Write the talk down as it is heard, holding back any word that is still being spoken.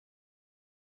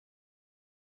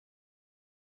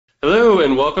Hello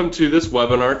and welcome to this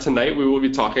webinar. Tonight we will be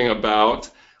talking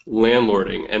about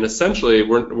landlording, and essentially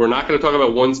we're not going to talk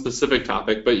about one specific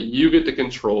topic, but you get to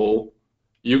control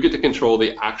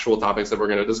the actual topics that we're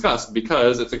going to discuss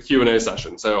because it's a Q&A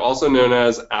session, so also known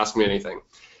as Ask Me Anything.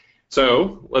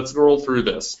 So let's roll through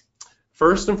this.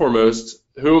 First and foremost,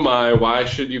 who am I? Why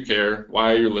should you care?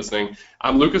 Why are you listening?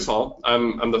 I'm Lucas Hall.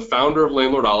 I'm the founder of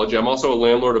Landlordology. I'm also a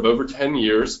landlord of over 10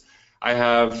 years. I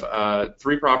have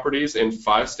 3 properties in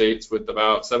 5 states with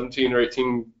about 17 or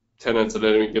 18 tenants at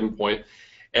any given point,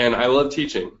 and I love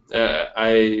teaching.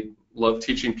 I love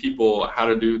teaching people how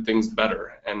to do things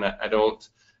better, and I don't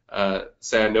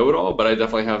say I know it all, but I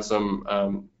definitely have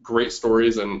some great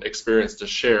stories and experience to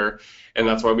share, and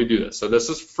that's why we do this. So this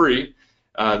is free.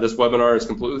 This webinar is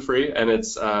completely free, and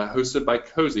it's hosted by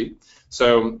Cozy.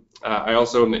 So I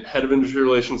also am the head of industry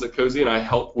relations at Cozy, and I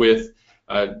help with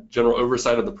general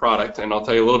oversight of the product, and I'll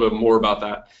tell you a little bit more about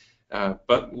that.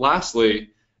 But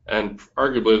lastly, and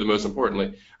arguably the most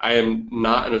importantly, I am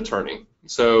not an attorney.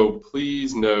 So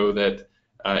please know that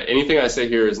anything I say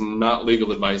here is not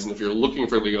legal advice, and if you're looking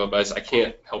for legal advice, I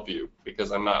can't help you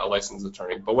because I'm not a licensed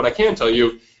attorney. But what I can tell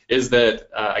you is that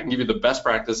I can give you the best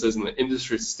practices and the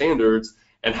industry standards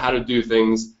and how to do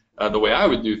things the way I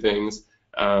would do things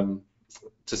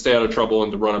to stay out of trouble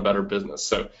and to run a better business.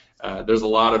 So there's a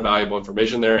lot of valuable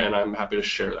information there, and I'm happy to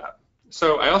share that.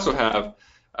 So I also have,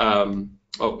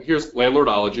 here's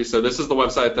Landlordology. So this is the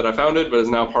website that I founded, but is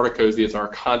now part of Cozy. It's our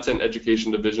content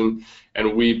education division,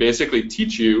 and we basically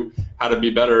teach you how to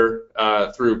be better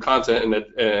through content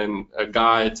and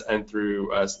guides and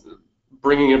through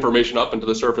bringing information up into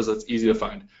the surface that's easy to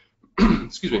find.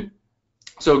 Excuse me.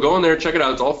 So go in there, check it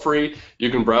out. It's all free.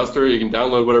 You can browse through it. You can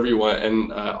download whatever you want.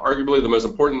 And arguably the most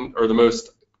important or the most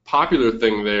popular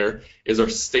thing there is our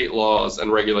state laws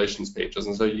and regulations pages.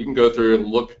 And so you can go through and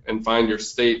look and find your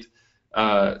state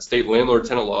landlord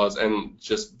tenant laws and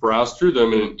just browse through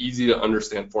them in an easy to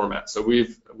understand format. So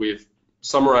we've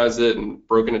summarized it and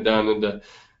broken it down into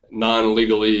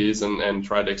non-legalese and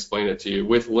tried to explain it to you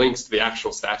with links to the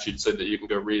actual statute so that you can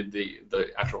go read the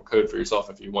actual code for yourself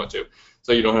if you want to.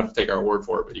 So you don't have to take our word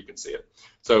for it, but you can see it.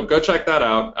 So go check that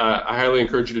out. I highly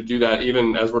encourage you to do that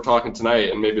even as we're talking tonight,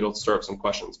 and maybe it'll stir up some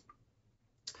questions.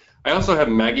 I also have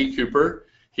Maggie Cooper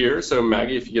here. So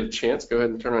Maggie, if you get a chance, go ahead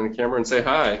and turn on your camera and say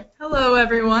hi. Hello,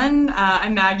 everyone.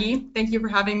 I'm Maggie. Thank you for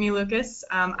having me, Lucas.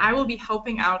 I will be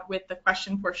helping out with the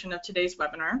question portion of today's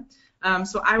webinar.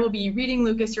 So I will be reading,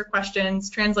 Lucas, your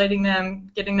questions, translating them,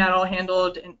 getting that all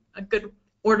handled in a good,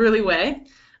 orderly way.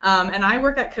 And I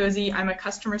work at Cozy. I'm a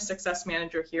customer success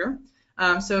manager here.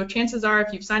 So chances are,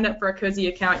 if you've signed up for a Cozy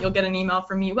account, you'll get an email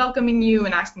from me welcoming you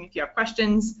and asking if you have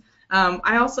questions.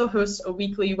 I also host a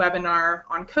weekly webinar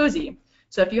on Cozy.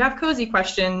 So if you have Cozy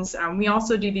questions, we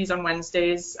also do these on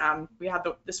Wednesdays. We had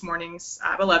this morning's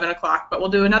at 11 o'clock, but we'll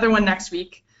do another one next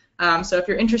week. So if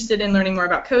you're interested in learning more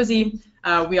about Cozy,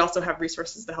 we also have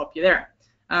resources to help you there.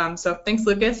 So thanks,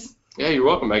 Lucas. Yeah, you're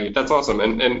welcome, Maggie. That's awesome.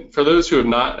 And for those who have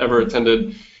not ever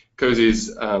attended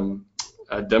Cozy's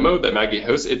demo that Maggie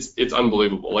hosts, it's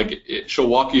unbelievable. Like she'll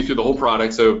walk you through the whole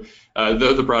product. So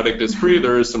though the product is free,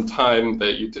 there is some time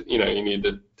that you need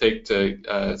to take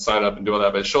to sign up and do all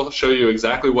that. But she'll show you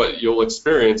exactly what you'll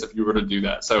experience if you were to do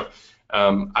that. So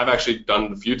I've actually done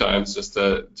it a few times just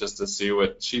to see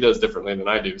what she does differently than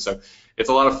I do. So it's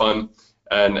a lot of fun,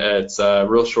 and it's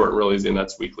real short and real easy, and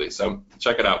that's weekly. So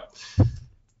check it out.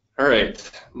 All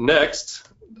right, next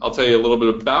I'll tell you a little bit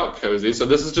about Cozy. So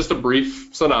this is just a brief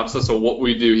synopsis of what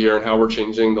we do here and how we're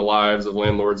changing the lives of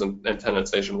landlords and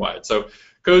tenants nationwide. So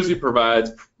Cozy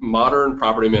provides modern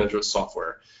property management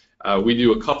software. We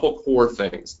do a couple core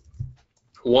things.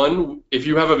 One, if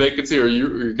you have a vacancy or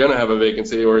you're going to have a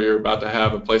vacancy or you're about to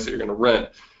have a place that you're going to rent,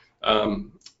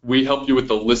 we help you with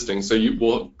the listing. So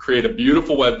we'll create a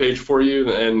beautiful web page for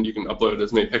you, and you can upload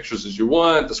as many pictures as you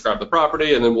want, describe the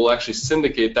property, and then we'll actually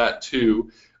syndicate that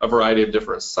to a variety of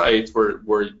different sites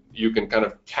where you can kind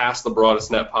of cast the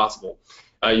broadest net possible.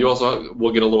 You also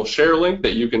will get a little share link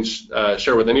that you can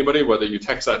share with anybody, whether you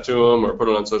text that to them or put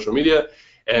it on social media,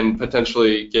 and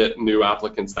potentially get new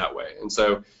applicants that way. And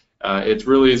so it's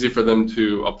really easy for them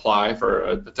to apply, for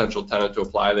a potential tenant to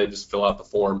apply. They just fill out the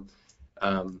form.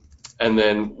 And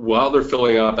then while they're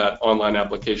filling out that online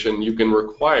application, you can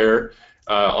require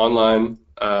online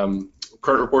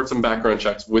credit reports and background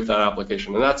checks with that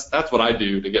application. And that's what I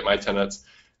do to get my tenants.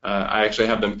 I actually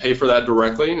have them pay for that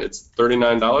directly. It's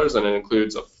 $39, and it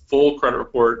includes a full credit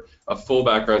report, a full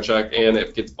background check, and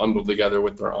it gets bundled together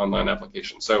with their online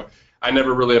application. So I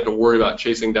never really have to worry about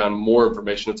chasing down more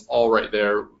information. It's all right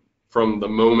there from the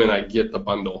moment I get the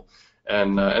bundle.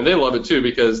 And they love it too,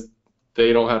 because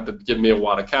They don't have to give me a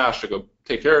wad of cash to go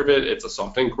take care of it. It's a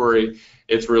soft inquiry.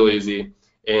 It's real easy,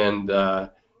 and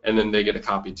then they get a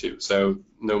copy too. So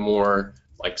no more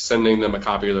like sending them a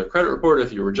copy of their credit report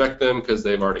if you reject them, because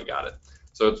they've already got it.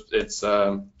 So it's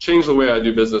changed the way I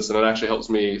do business, and it actually helps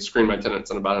me screen my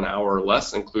tenants in about an hour or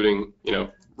less, including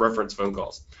reference phone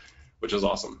calls, which is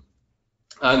awesome.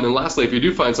 And then lastly, if you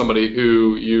do find somebody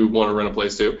who you want to rent a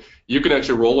place to, you can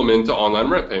actually roll them into online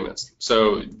rent payments.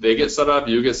 So they get set up,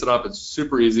 you get set up. It's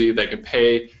super easy. They can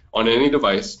pay on any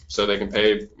device, so they can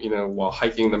pay while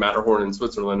hiking the Matterhorn in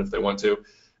Switzerland if they want to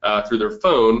through their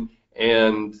phone,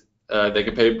 and they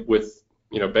can pay with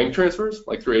bank transfers,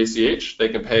 like through ACH. They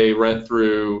can pay rent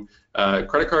through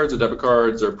credit cards or debit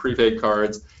cards or prepaid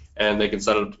cards, and they can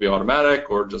set it up to be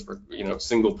automatic or just for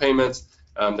single payments.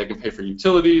 They can pay for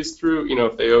utilities through,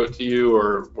 if they owe it to you,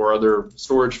 or other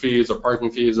storage fees or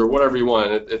parking fees or whatever you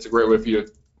want. It's a great way for you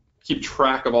to keep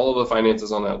track of all of the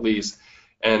finances on that lease.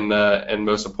 And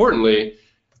most importantly,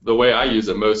 the way I use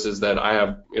it most is that I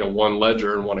have one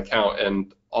ledger and one account,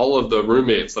 and all of the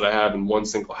roommates that I have in one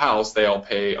single house, they all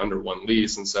pay under one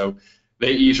lease, and so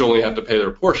they each only have to pay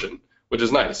their portion, which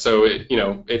is nice. So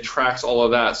it tracks all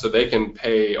of that, so they can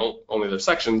pay only their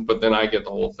sections, but then I get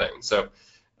the whole thing. So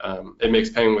it makes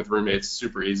paying with roommates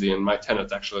super easy, and my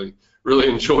tenants actually really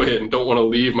enjoy it and don't want to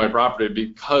leave my property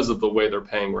because of the way they're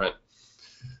paying rent.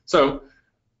 So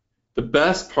the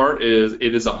best part is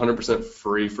it is 100%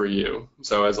 free for you.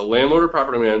 So as a landlord or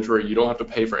property manager, you don't have to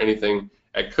pay for anything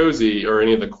at Cozy or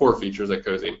any of the core features at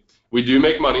Cozy. We do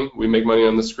make money. We make money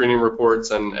on the screening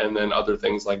reports and then other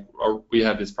things like we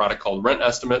have this product called rent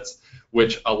estimates,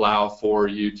 which allow for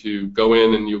you to go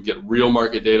in and you'll get real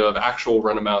market data of actual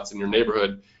rent amounts in your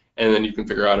neighborhood, and then you can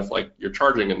figure out if you're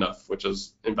charging enough, which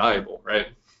is invaluable, right?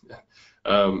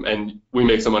 And we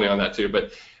make some money on that too.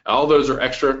 But all those are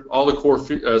extra. All the core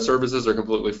services are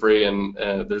completely free, and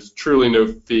there's truly no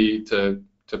fee to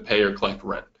pay or collect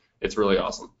rent. It's really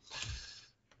awesome.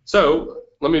 So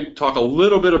let me talk a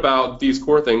little bit about these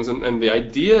core things, and the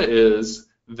idea is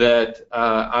that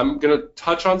I'm going to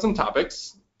touch on some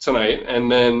topics tonight, and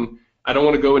then I don't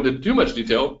want to go into too much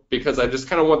detail because I just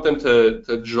kind of want them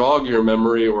to jog your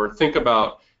memory or think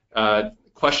about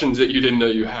questions that you didn't know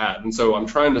you had, and so I'm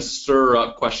trying to stir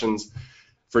up questions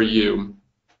for you.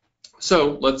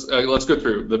 So let's go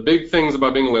through the big things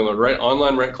about being a landlord, right?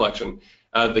 Online rent collection.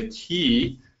 The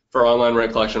key for online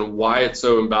rent collection, why it's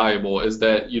so invaluable, is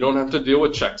that you don't have to deal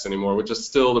with checks anymore, which is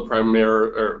still the primary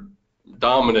or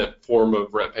dominant form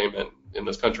of rent payment in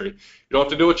this country. You don't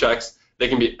have to deal with checks. They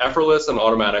can be effortless and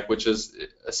automatic, which is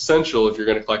essential if you're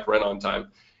going to collect rent on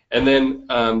time. And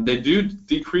then they do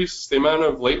decrease the amount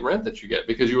of late rent that you get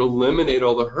because you eliminate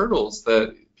all the hurdles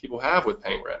that people have with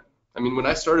paying rent. I mean, when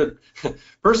I started,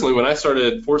 personally, when I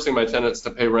started forcing my tenants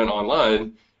to pay rent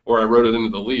online, or I wrote it into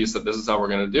the lease that this is how we're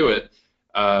going to do it,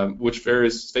 which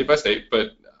varies state by state,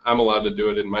 but I'm allowed to do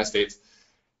it in my states,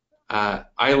 I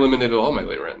eliminated all my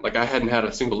late rent. Like, I hadn't had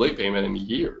a single late payment in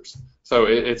years. So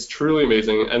it's truly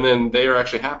amazing, and then they are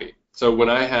actually happy. So when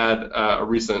I had a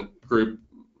recent group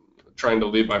trying to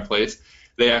leave my place,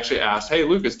 they actually asked, hey,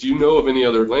 Lucas, do you know of any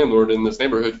other landlord in this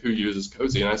neighborhood who uses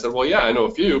Cozy? And I said, well, yeah, I know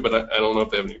a few, but I don't know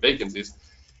if they have any vacancies.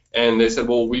 And they said,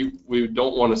 well, we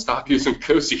don't want to stop using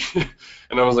Cozy.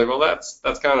 And I was like, well, that's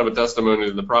kind of a testimony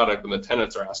to the product, and the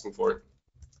tenants are asking for it.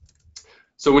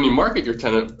 So when you market your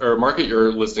tenant or market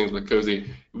your listings with Cozy,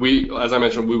 as I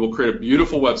mentioned, we will create a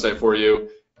beautiful website for you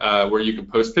where you can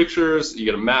post pictures, you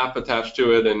get a map attached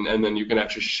to it, and then you can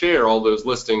actually share all those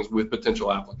listings with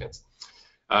potential applicants.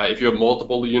 If you have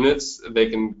multiple units, they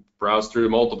can browse through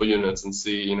multiple units and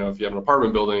see, if you have an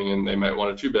apartment building and they might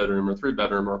want a 2-bedroom or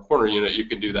 3-bedroom or a corner unit, you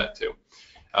can do that too.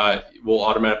 We'll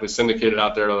automatically syndicate it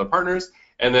out there to the partners,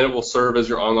 and then it will serve as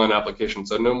your online application.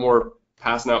 So no more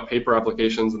passing out paper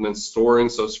applications and then storing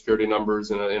Social Security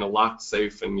numbers in a locked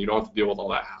safe, and you don't have to deal with all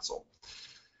that hassle.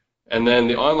 And then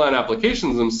the online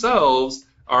applications themselves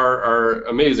are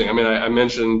amazing. I mean, I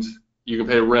mentioned you can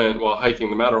pay rent while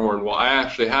hiking the Matterhorn. Well, I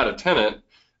actually had a tenant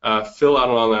fill out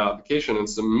an online application and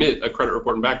submit a credit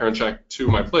report and background check to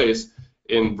my place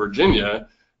in Virginia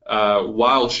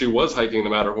while she was hiking the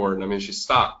Matterhorn. I mean, she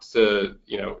stopped to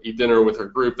eat dinner with her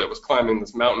group that was climbing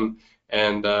this mountain,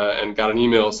 and got an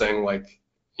email saying, like,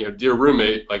 dear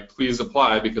roommate, like, please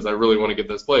apply because I really want to get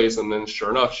this place. And then sure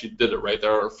enough, she did it right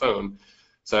there on her phone.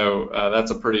 So that's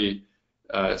a pretty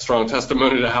strong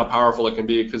testimony to how powerful it can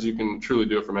be, because you can truly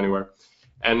do it from anywhere.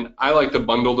 And I like to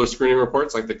bundle those screening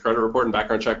reports, like the credit report and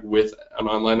background check, with an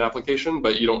online application,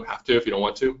 but you don't have to if you don't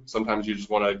want to. Sometimes you just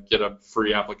want to get a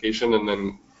free application and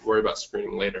then worry about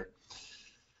screening later.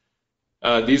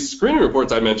 These screening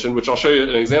reports I mentioned, which I'll show you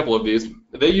an example of these,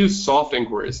 they use soft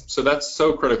inquiries. So that's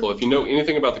so critical. If you know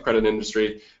anything about the credit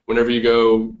industry, whenever you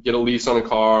go get a lease on a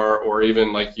car, or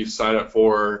even like you sign up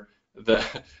for the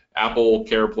Apple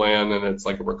Care plan and it's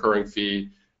like a recurring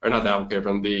fee, or not the Apple Care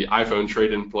plan, the iPhone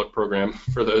trade-in program,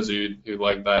 for those of you who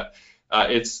like that,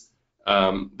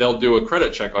 they'll do a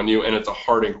credit check on you, and it's a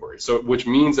hard inquiry. So which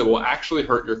means it will actually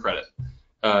hurt your credit.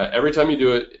 Every time you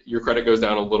do it, your credit goes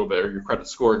down a little bit, or your credit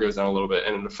score goes down a little bit,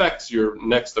 and it affects your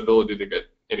next ability to get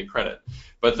any credit.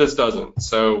 But this doesn't.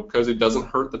 So Cozy doesn't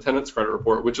hurt the tenant's credit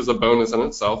report, which is a bonus in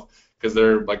itself, because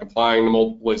they're like applying to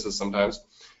multiple places sometimes.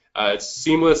 It's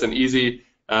seamless and easy.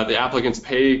 The applicants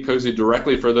pay Cozy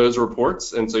directly for those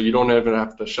reports, and so you don't even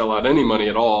have to shell out any money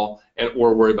at all,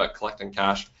 or worry about collecting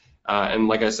cash. And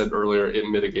like I said earlier, it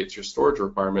mitigates your storage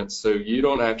requirements, so you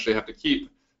don't actually have to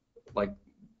keep like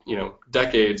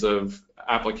decades of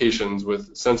applications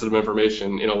with sensitive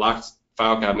information in a locked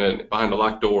file cabinet behind a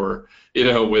locked door,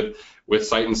 with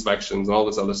site inspections and all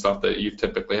this other stuff that you've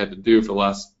typically had to do for the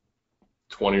last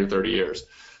 20 or 30 years.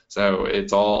 So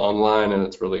it's all online, and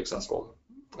it's really accessible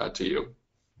to you.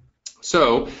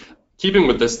 So keeping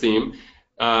with this theme,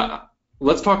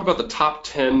 let's talk about the top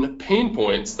 10 pain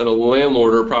points that a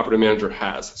landlord or property manager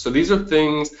has. So these are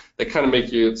things that kind of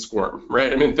make you squirm,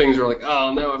 right? I mean, things are like,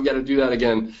 oh no, I've got to do that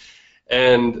again.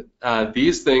 And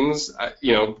these things,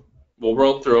 we'll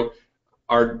roll through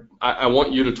them. I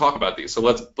want you to talk about these. So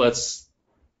let's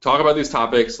talk about these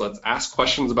topics. Let's ask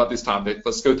questions about these topics.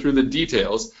 Let's go through the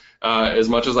details as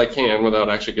much as I can without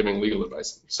actually giving legal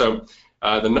advice. So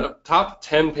the top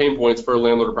 10 pain points for a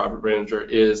landlord or property manager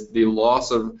is the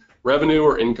loss of revenue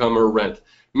or income or rent,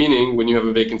 meaning when you have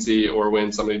a vacancy or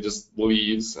when somebody just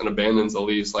leaves and abandons the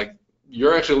lease, like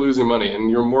you're actually losing money,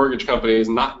 and your mortgage company is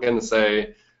not going to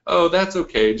say, oh, that's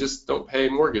okay, just don't pay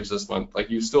mortgage this month. Like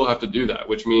you still have to do that,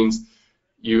 which means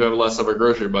you have less of a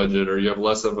grocery budget, or you have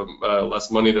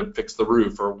less money to fix the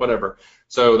roof or whatever.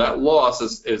 So that loss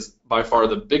is by far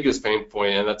the biggest pain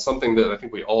point, and that's something that I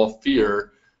think we all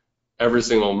fear every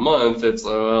single month. It's,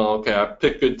 well, okay, I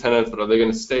picked good tenants, but are they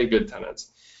going to stay good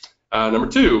tenants? Number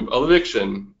two,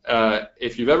 eviction.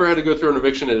 If you've ever had to go through an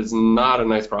eviction, it is not a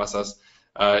nice process.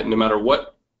 No matter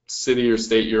what city or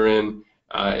state you're in,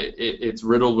 it's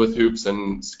riddled with hoops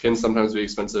and can sometimes be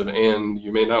expensive, and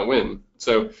you may not win.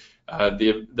 So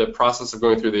the process of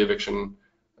going through the eviction,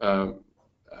 an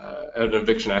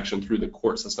eviction action through the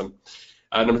court system.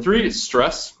 Number three is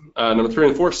stress. Number 3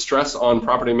 and 4, stress on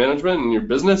property management and your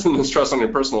business, and then stress on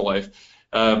your personal life.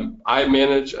 I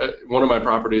manage one of my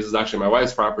properties is actually my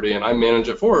wife's property, and I manage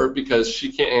it for her because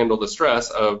she can't handle the stress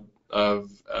of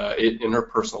it in her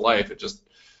personal life. She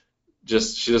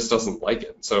just doesn't like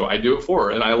it. So I do it for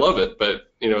her, and I love it, but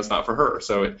it's not for her.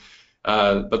 So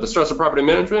but the stress of property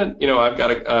management, I've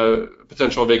got a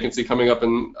potential vacancy coming up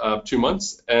in 2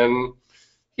 months, and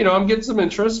I'm getting some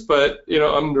interest, but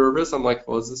I'm nervous. I'm like,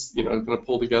 well, is this going to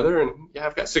pull together? And yeah,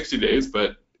 I've got 60 days,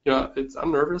 but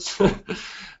I'm nervous.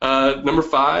 Number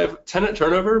 5, tenant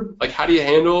turnover. Like, how do you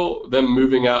handle them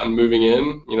moving out and moving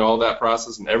in? All that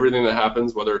process and everything that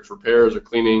happens, whether it's repairs or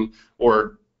cleaning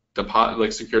or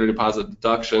security deposit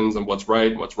deductions and what's right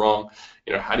and what's wrong.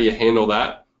 How do you handle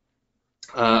that?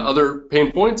 Other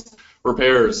pain points,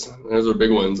 repairs. Those are big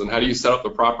ones. And how do you set up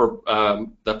the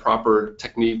proper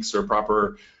techniques or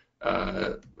proper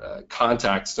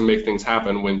contacts to make things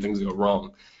happen when things go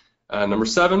wrong? Number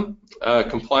 7,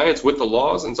 compliance with the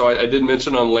laws. And so I did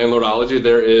mention on Landlordology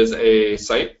there is a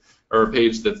site or a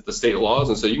page that's the state laws,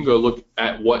 and so you can go look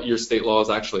at what your state laws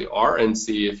actually are and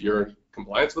see if you're in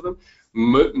compliance with them.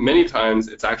 Many times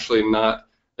it's actually not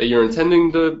that you're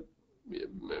intending to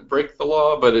break the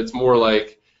law, but it's more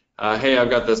like, hey, I've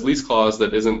got this lease clause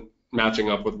that isn't matching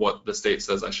up with what the state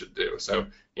says I should do. So,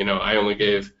 I only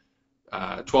gave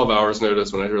 12 hours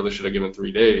notice when I really should have given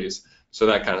 3 days. So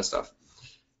that kind of stuff.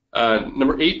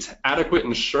 Number 8, adequate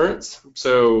insurance.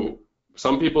 So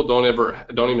some people don't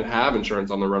even have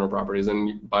insurance on their rental properties,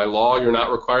 and by law you're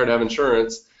not required to have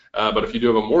insurance. But if you do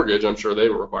have a mortgage, I'm sure they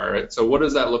will require it. So what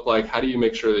does that look like? How do you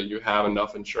make sure that you have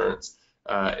enough insurance?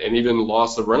 And even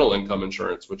loss of rental income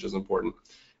insurance, which is important,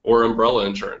 or umbrella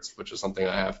insurance, which is something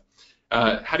I have.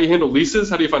 How do you handle leases?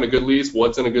 How do you find a good lease?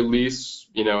 What's in a good lease?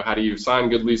 How do you sign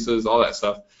good leases? All that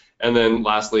stuff. And then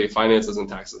lastly, finances and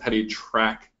taxes. How do you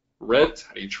track rent?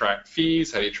 How do you track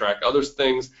fees? How do you track other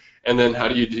things? And then how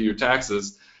do you do your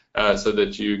taxes so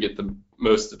that you get the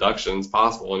most deductions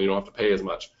possible and you don't have to pay as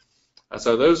much?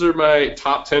 So those are my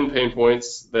top 10 pain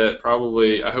points that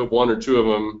probably, I hope 1 or 2 of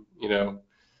them,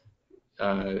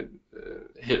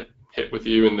 hit with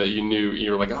you, and that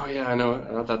you were like, oh yeah, I know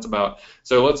what that's about.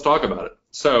 So let's talk about it.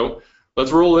 So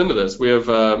let's roll into this. We have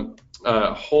a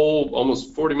whole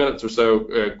almost 40 minutes or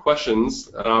so questions,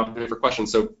 an opportunity for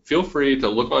questions. So feel free to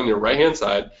look on your right-hand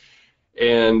side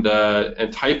and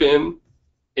type in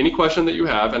any question that you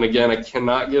have. And again, I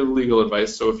cannot give legal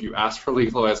advice, so if you ask for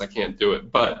legal advice, I can't do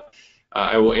it. But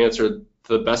I will answer to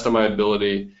the best of my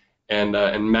ability. And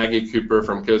Maggie Cooper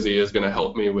from Cozy is going to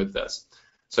help me with this.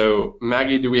 So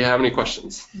Maggie, do we have any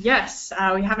questions? Yes,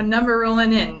 we have a number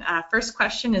rolling in. First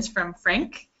question is from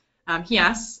Frank. He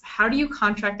asks, how do you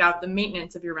contract out the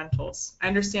maintenance of your rentals? I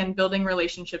understand building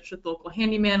relationships with local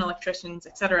handyman, electricians,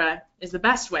 etc. is the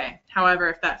best way. However,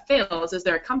 if that fails, is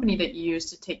there a company that you use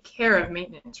to take care of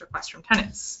maintenance requests from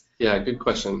tenants? Yeah, good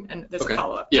question. And there's a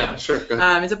follow-up. Yeah, sure. Go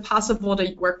ahead. Is it possible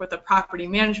to work with a property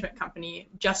management company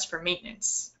just for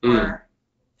maintenance? Or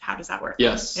how does that work?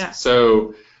 Yes. Yeah.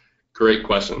 So great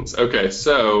questions. Okay,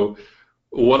 so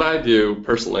what I do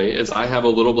personally is I have a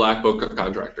little black book of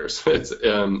contractors.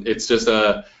 It's just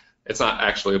it's not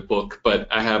actually a book, but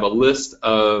I have a list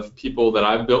of people that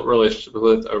I've built relationships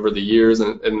with over the years,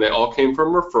 and they all came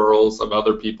from referrals of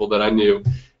other people that I knew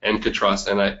and could trust.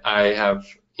 And I have,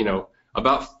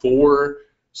 about 4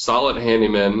 solid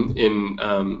handymen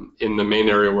in the main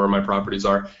area where my properties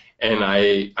are, and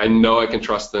I know I can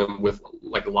trust them with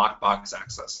like lockbox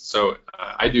access. So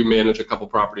I do manage a couple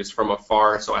properties from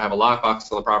afar, so I have a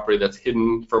lockbox on the property that's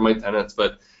hidden from my tenants,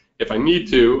 but if I need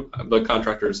to, the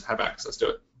contractors have access to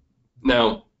it.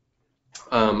 Now,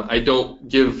 I don't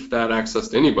give that access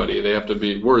to anybody. They have to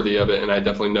be worthy of it, and I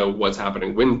definitely know what's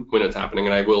happening when it's happening,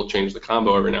 and I will change the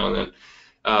combo every now and then.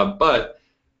 But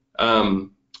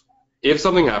if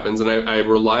something happens, and I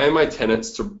rely on my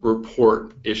tenants to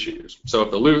report issues. So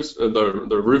if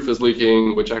the roof is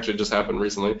leaking, which actually just happened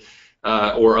recently,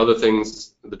 or other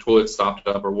things, the toilet stopped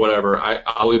up or whatever,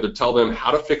 I'll either tell them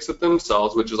how to fix it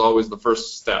themselves, which is always the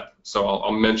first step. So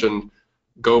I'll mention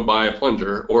go buy a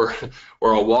plunger, or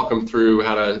I'll walk them through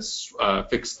how to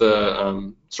fix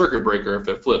the circuit breaker if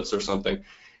it flips or something.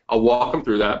 I'll walk them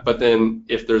through that, but then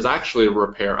if there's actually a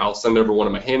repair, I'll send over one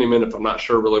of my handymen if I'm not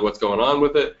sure really what's going on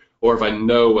with it, or if I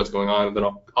know what's going on, then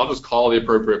I'll just call the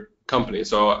appropriate company.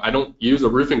 So I don't use a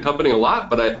roofing company a lot,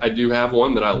 but I do have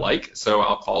one that I like, so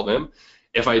I'll call them.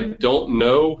 If I don't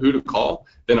know who to call,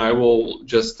 then I will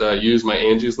just use my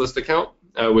Angie's List account,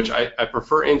 which I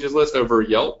prefer Angie's List over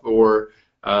Yelp, or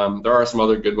there are some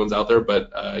other good ones out there,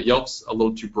 but Yelp's a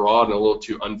little too broad and a little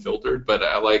too unfiltered, but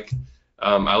I like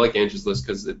Angie's List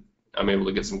because I'm able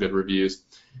to get some good reviews.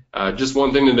 Just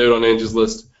one thing to note on Angie's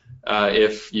List,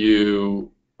 if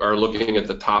you are looking at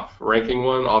the top ranking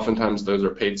one, oftentimes those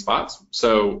are paid spots.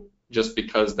 So just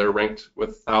because they're ranked with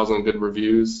 1,000 good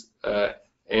reviews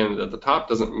and at the top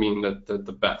doesn't mean that they're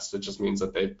the best. It just means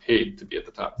that they paid to be at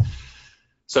the top.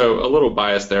 So a little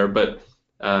bias there, but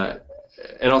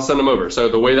and I'll send them over. So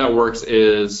the way that works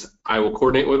is I will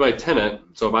coordinate with my tenant.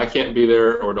 So if I can't be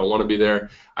there or don't want to be there,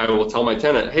 I will tell my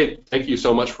tenant, hey, thank you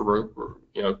so much for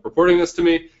reporting this to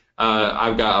me.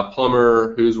 I've got a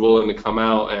plumber who's willing to come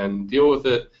out and deal with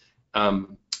it.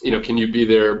 Can you be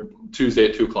there Tuesday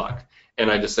at 2 o'clock? And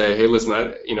I just say, hey, listen,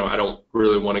 I don't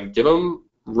really want to give them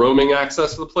roaming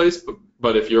access to the place,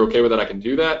 but if you're okay with that, I can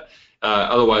do that.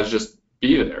 Otherwise, just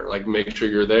be there, like make sure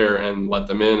you're there and let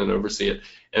them in and oversee it.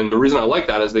 And the reason I like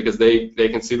that is because they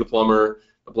can see the plumber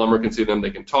can see them,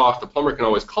 they can talk. The plumber can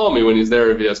always call me when he's there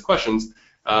if he has questions,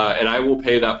 and I will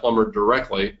pay that plumber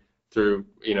directly through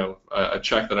a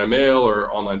check that I mail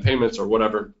or online payments or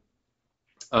whatever.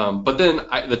 But then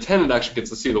the tenant actually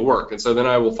gets to see the work, and so then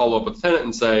I will follow up with the tenant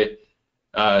and say,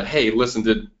 hey, listen,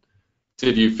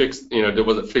 did you fix,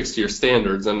 was it fixed to your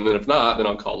standards? And then if not, then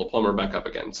I'll call the plumber back up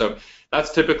again. So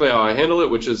that's typically how I handle it,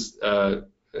 which is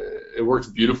it works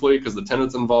beautifully because the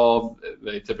tenant's involved.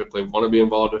 They typically want to be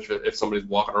involved if somebody's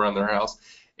walking around their house,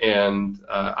 and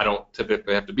I don't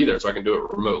typically have to be there, so I can do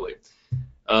it remotely.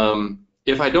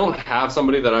 If I don't have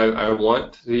somebody that I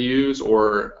want to use,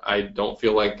 or I don't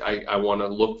feel like I want to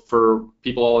look for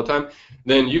people all the time,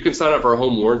 then you can sign up for a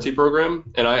home warranty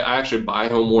program. And I actually buy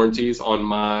home warranties on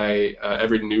my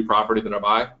every new property that I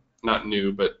buy. Not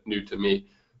new, but new to me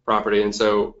property. And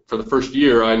so for the first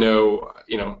year, I know,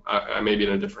 I may be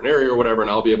in a different area or whatever, and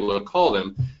I'll be able to call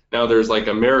them. Now there's like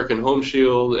American Home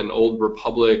Shield and Old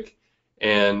Republic,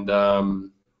 and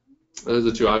those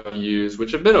are the two I've used,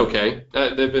 which have been okay.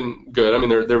 They've been good. I mean,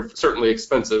 they're certainly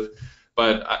expensive,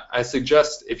 but I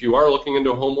suggest if you are looking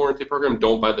into a home warranty program,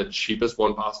 don't buy the cheapest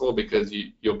one possible because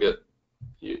you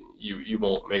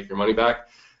won't make your money back.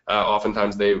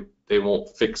 Oftentimes they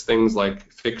won't fix things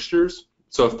like fixtures.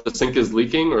 So if the sink is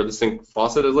leaking or the sink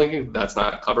faucet is leaking, that's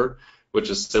not covered, which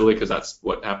is silly because that's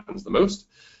what happens the most.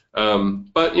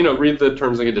 But read the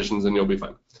terms and conditions and you'll be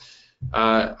fine.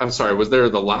 I'm sorry, was there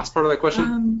the last part of that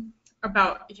question?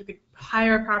 About if you could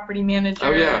hire a property manager.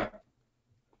 Oh, yeah.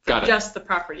 Got it. Just the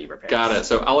property repairs. Got it.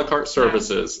 So a la carte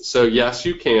services. Yeah. So yes,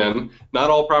 you can.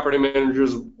 Not all property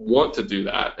managers want to do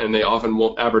that, and they often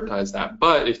won't advertise that.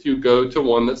 But if you go to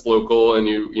one that's local and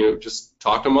you just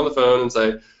talk to them on the phone and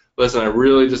say, listen, I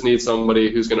really just need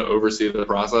somebody who's going to oversee the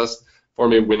process for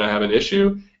me when I have an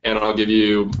issue, and I'll give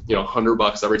you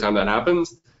 $100 every time that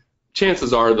happens.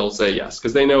 Chances are they'll say yes,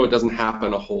 because they know it doesn't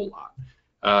happen a whole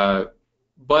lot.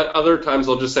 But other times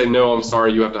they'll just say, no, I'm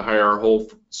sorry, you have to hire our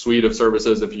whole suite of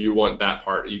services if you want that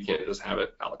part. You can't just have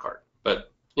it a la carte.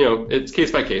 But, it's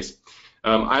case by case.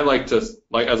 I like to,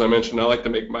 as I mentioned, I like to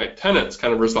make my tenants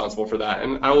kind of responsible for that.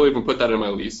 And I will even put that in my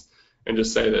lease and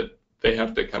just say that they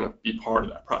have to kind of be part of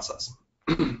that process.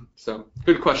 So,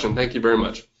 good question. Thank you very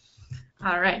much.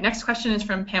 All right. Next question is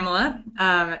from Pamela.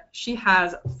 She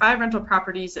has 5 rental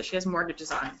properties that she has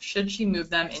mortgages on. Should she move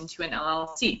them into an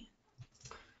LLC?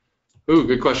 Ooh,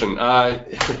 good question.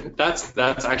 That's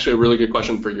actually a really good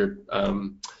question for your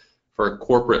for a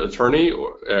corporate attorney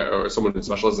or someone who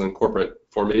specializes in corporate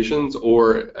formations,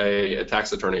 or a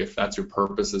tax attorney if that's your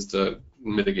purpose is to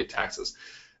mitigate taxes.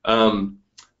 A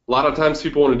lot of times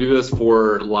people want to do this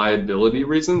for liability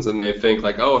reasons, and they think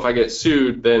like, oh, if I get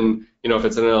sued, then if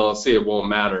it's an LLC, it won't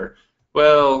matter.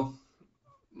 Well,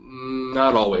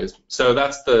 not always. So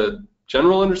that's the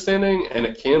general understanding, and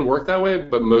it can work that way,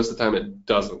 but most of the time it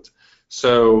doesn't.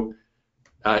 So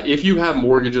if you have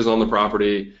mortgages on the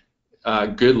property,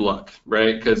 good luck,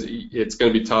 right? Because it's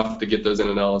going to be tough to get those in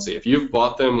an LLC. If you've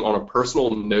bought them on a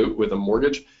personal note with a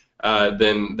mortgage,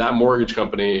 then that mortgage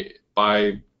company,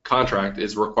 by contract,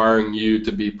 is requiring you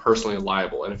to be personally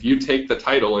liable. And if you take the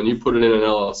title and you put it in an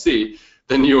LLC,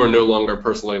 then you are no longer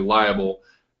personally liable,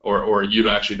 or you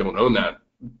actually don't own that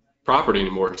property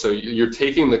anymore. So you're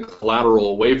taking the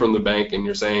collateral away from the bank, and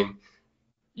you're saying,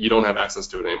 you don't have access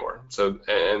to it anymore. So,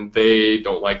 and they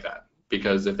don't like that,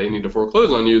 because if they need to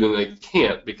foreclose on you, then they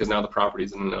can't, because now the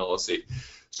property's in an LLC.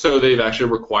 So they've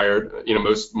actually required,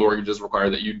 most mortgages require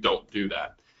that you don't do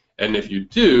that. And if you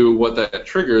do, what that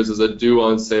triggers is a due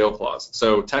on sale clause.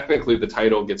 So technically the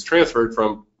title gets transferred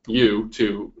from you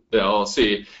to the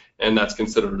LLC, and that's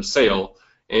considered a sale.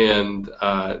 And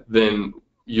then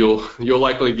you'll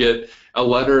likely get a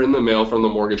letter in the mail from the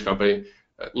mortgage company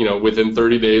within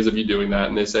 30 days of you doing that,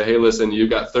 and they say, hey, listen, you've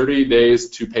got 30 days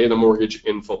to pay the mortgage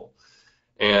in full.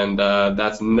 And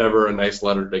that's never a nice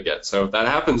letter to get. So if that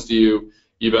happens to you,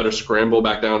 you better scramble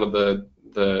back down to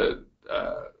the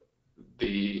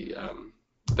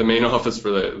main office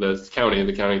for the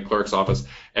county clerk's office,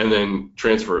 and then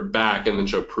transfer it back and then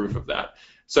show proof of that.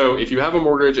 So if you have a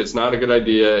mortgage, it's not a good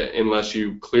idea unless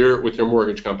you clear it with your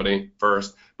mortgage company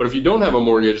first. But if you don't have a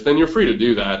mortgage, then you're free to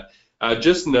do that.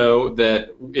 Just know that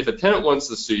if a tenant wants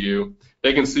to sue you,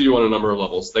 they can sue you on a number of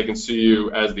levels. They can sue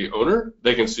you as the owner.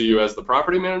 They can sue you as the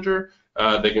property manager.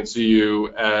 They can sue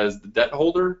you as the debt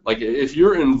holder. Like, if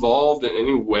you're involved in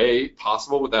any way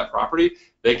possible with that property,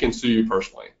 they can sue you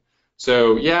personally.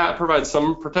 So yeah, it provides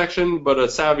some protection, but a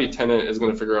savvy tenant is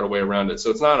going to figure out a way around it.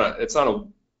 So it's not a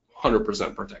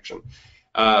 100% protection.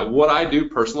 What I do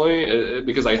personally,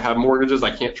 because I have mortgages,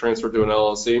 I can't transfer to an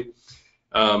LLC.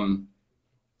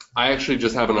 I actually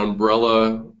just have an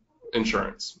umbrella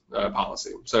insurance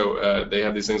policy. So they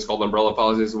have these things called umbrella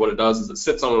policies. What it does is it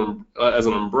sits on as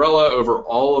an umbrella over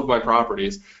all of my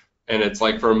properties, and it's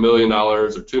like for $1 million or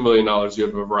 $2 million, you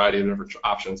have a variety of different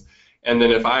options. And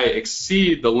then if I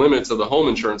exceed the limits of the home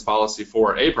insurance policy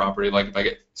for a property, like if I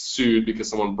get sued because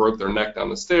someone broke their neck down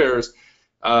the stairs,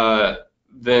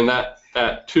 then that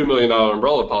 $2 million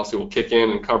umbrella policy will kick in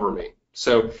and cover me.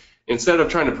 So instead of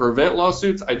trying to prevent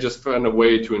lawsuits, I just find a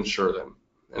way to insure them,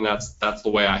 and that's the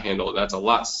way I handle it. That's a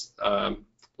lot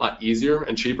easier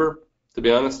and cheaper, to be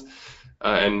honest,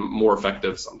 and more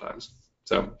effective sometimes.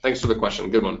 So thanks for the question.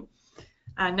 Good one.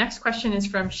 Next question is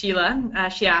from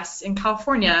Sheila. She asks, in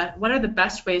California, what are the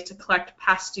best ways to collect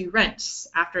past due rents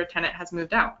after a tenant has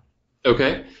moved out?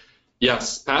 Okay.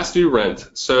 Yes, past due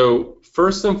rent. So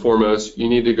first and foremost, you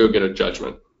need to go get a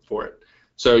judgment for it.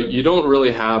 So you don't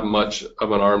really have much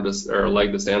of an arm or a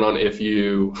leg to stand on if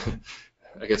you,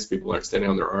 I guess people aren't standing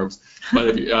on their arms, but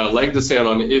if you, leg to stand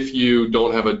on if you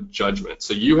don't have a judgment.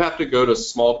 So you have to go to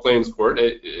small claims court.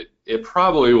 It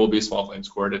probably will be small claims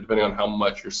court, depending on how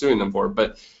much you're suing them for.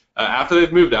 But after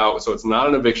they've moved out, so it's not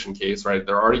an eviction case, right?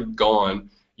 They're already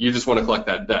gone. You just want to collect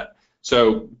that debt.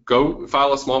 So go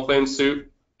file a small claims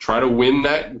suit. Try to win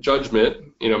that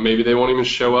judgment. Maybe they won't even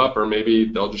show up, or maybe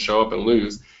they'll just show up and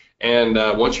lose. And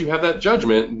once you have that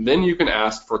judgment, then you can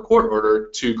ask for a court order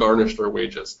to garnish their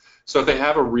wages. So if they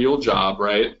have a real job,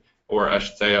 right, or I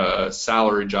should say a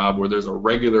salary job where there's a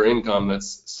regular income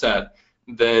that's set,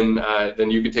 then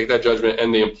you can take that judgment,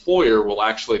 and the employer will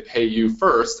actually pay you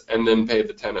first and then pay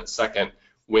the tenant second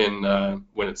when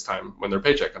it's time, when their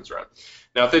paycheck comes around.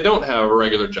 Now, if they don't have a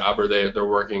regular job, or they're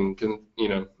working,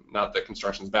 not that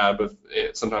construction's bad, but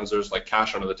sometimes there's like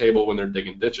cash under the table when they're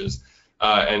digging ditches,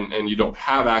 and you don't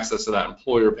have access to that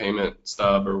employer payment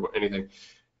stub or anything,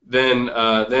 then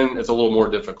it's a little more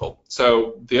difficult.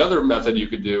 So the other method you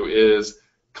could do is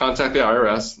contact the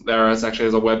IRS. The IRS actually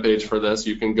has a web page for this.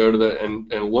 You can go to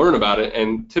and learn about it.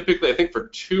 And typically, I think for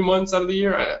 2 months out of the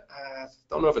year, I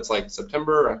don't know if it's like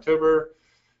September, October,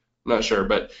 I'm not sure,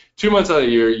 but 2 months out of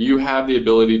the year, you have the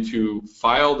ability to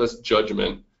file this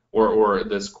judgment or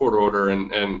this court order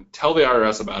and tell the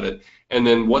IRS about it. And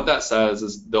then what that says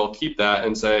is they'll keep that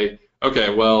and say,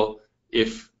 okay, well,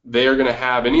 if they are going to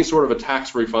have any sort of a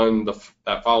tax refund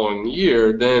that following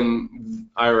year, then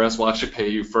IRS will actually pay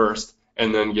you first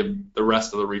and then give the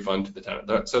rest of the refund to the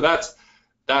tenant. So that's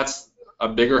a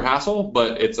bigger hassle,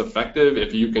 but it's effective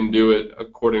if you can do it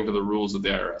according to the rules of the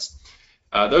IRS.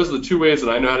 Those are the two ways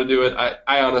that I know how to do it.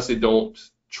 I honestly don't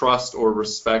trust or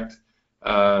respect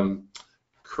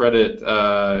credit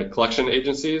collection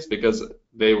agencies, because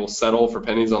they will settle for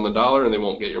pennies on the dollar and they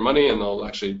won't get your money, and they'll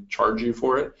actually charge you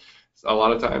for it a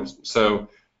lot of times. So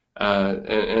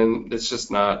and it's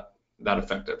just not that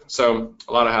effective. So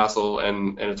a lot of hassle,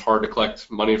 and it's hard to collect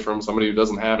money from somebody who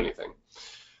doesn't have anything.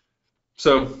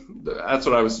 So that's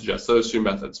what I would suggest, those two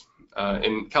methods.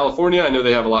 In California, I know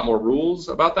they have a lot more rules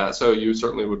about that, so you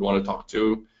certainly would want to talk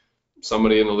to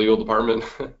somebody in the legal department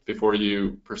before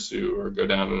you pursue or go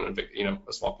down in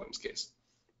a small claims case.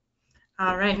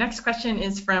 All right, next question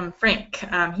is from Frank.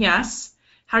 He asks,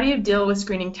 how do you deal with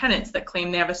screening tenants that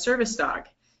claim they have a service dog?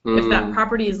 If that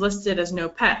property is listed as no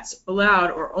pets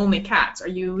allowed or only cats, are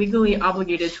you legally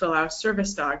obligated to allow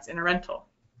service dogs in a rental?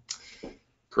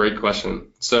 Great question.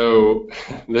 So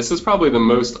this is probably the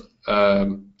most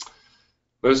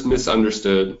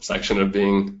misunderstood section of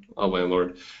being a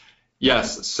landlord.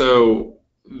 Yes, so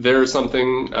there's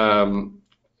something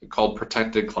called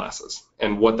protected classes.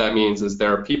 And what that means is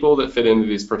there are people that fit into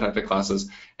these protected classes,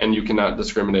 and you cannot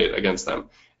discriminate against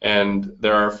them. And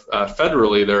there are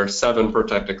federally, there are 7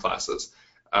 protected classes.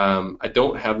 I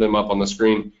don't have them up on the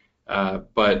screen,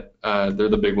 but they're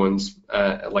the big ones,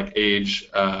 like age,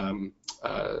 I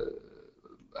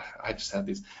just had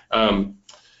these,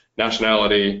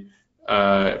 nationality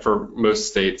for most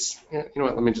states. Yeah, you know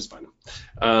what, let me just find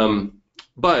them.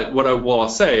 But what I'll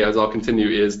say, as I'll continue,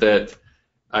 is that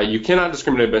you cannot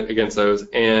discriminate against those.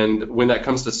 And when that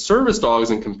comes to service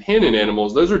dogs and companion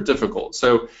animals, those are difficult.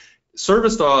 So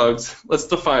service dogs, let's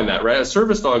define that, right? A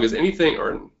service dog is anything,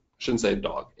 or I shouldn't say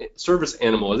dog, service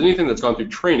animal is anything that's gone through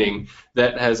training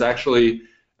that has actually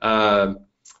helps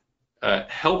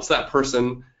that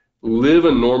person live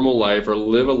a normal life, or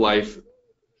live a life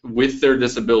with their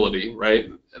disability,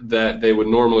 right, that they would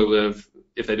normally live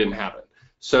if they didn't have it.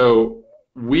 So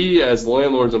we, as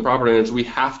landlords and property owners, we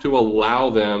have to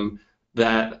allow them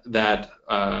that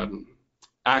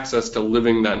access to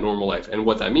living that normal life. And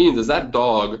what that means is that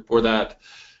dog, or that,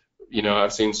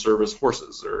 I've seen service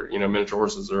horses, or miniature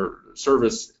horses, or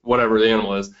service whatever the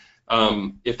animal is,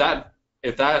 if that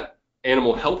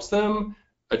animal helps them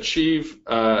achieve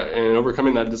and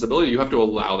overcoming that disability, you have to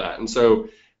allow that. And so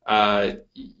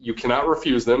you cannot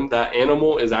refuse them. That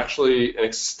animal is actually an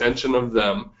extension of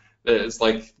them. It's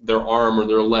like their arm or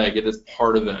their leg. It is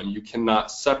part of them. You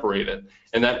cannot separate it.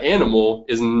 And that animal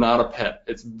is not a pet.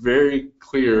 It's very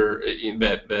clear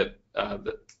that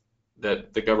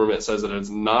the government says that it's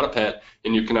not a pet,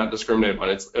 and you cannot discriminate upon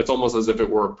it. It's almost as if it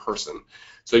were a person.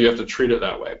 So you have to treat it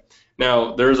that way.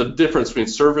 Now, there's a difference between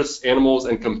service animals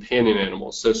and companion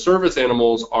animals. So service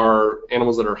animals are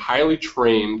animals that are highly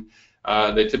trained.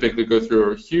 They typically go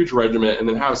through a huge regimen and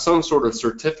then have some sort of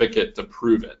certificate to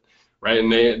prove it, right?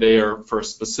 And they are for a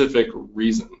specific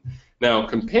reason. Now,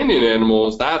 companion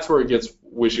animals, that's where it gets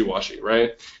wishy-washy,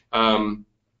 right?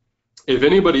 If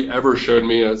anybody ever showed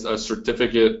me a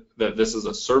certificate that this is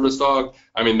a service dog,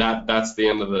 I mean, that's the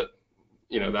end of it.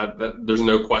 That there's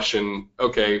no question.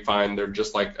 Okay, fine, they're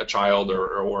just like a child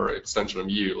or extension of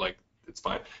you, like it's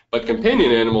fine. But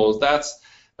companion animals, that's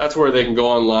where they can go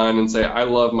online and say, I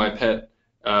love my pet,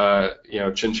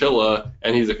 chinchilla,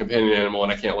 and he's a companion animal,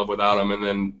 and I can't live without him. And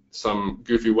then some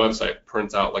goofy website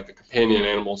prints out like a companion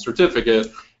animal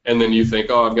certificate, and then you think,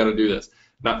 oh, I've got to do this.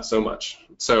 Not so much.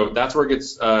 So that's where it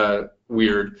gets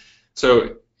weird.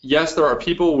 So yes, there are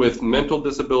people with mental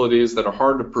disabilities that are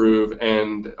hard to prove,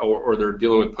 or they're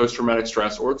dealing with post-traumatic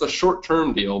stress, or it's a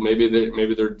short-term deal. Maybe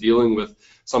they're dealing with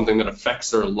something that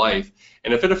affects their life,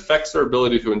 and if it affects their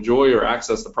ability to enjoy or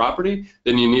access the property,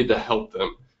 then you need to help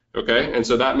them. Okay, and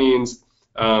so that means,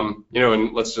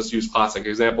 and let's just use classic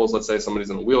examples. Let's say somebody's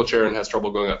in a wheelchair and has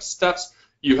trouble going up steps.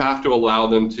 You have to allow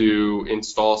them to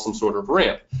install some sort of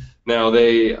ramp. Now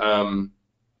they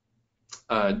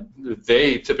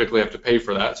typically have to pay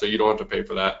for that, so you don't have to pay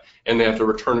for that, and they have to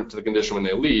return it to the condition when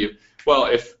they leave. Well,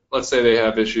 if let's say they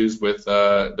have issues with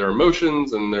their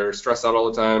emotions and they're stressed out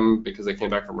all the time because they came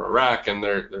back from Iraq and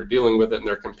they're dealing with it, and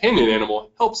their companion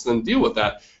animal helps them deal with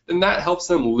that, then that helps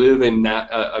them live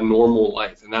a normal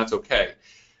life, and that's okay.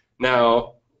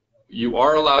 Now, you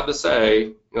are allowed to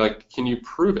say, like, can you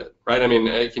prove it, right? I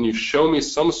mean, can you show me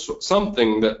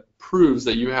something that proves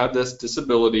that you have this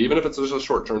disability, even if it's just a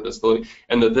short-term disability,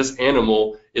 and that this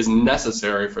animal is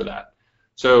necessary for that.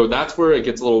 So that's where it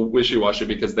gets a little wishy-washy,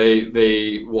 because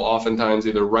they will oftentimes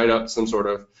either write up some sort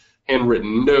of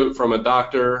handwritten note from a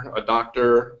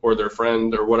doctor or their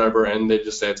friend or whatever, and they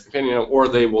just say it's companion animal, or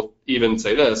they will even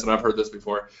say this, and I've heard this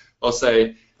before, they'll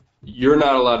say, you're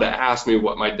not allowed to ask me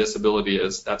what my disability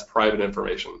is, that's private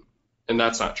information, and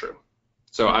that's not true.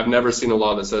 So I've never seen a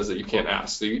law that says that you can't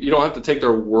ask. So you don't have to take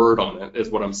their word on it, is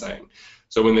what I'm saying.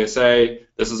 So when they say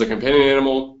this is a companion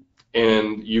animal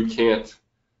and you can't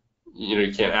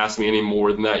ask me any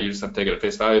more than that, you just have to take it at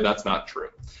face value, that's not true.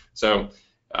 So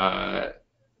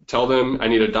tell them I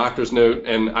need a doctor's note,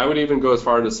 and I would even go as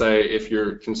far to say, if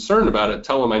you're concerned about it,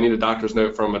 tell them I need a doctor's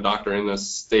note from a doctor in this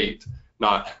state,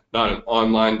 not an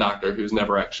online doctor who's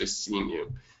never actually seen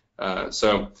you.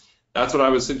 So that's what I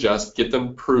would suggest. Get them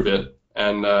to prove it.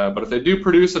 And but if they do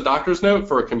produce a doctor's note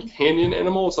for a companion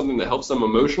animal, something that helps them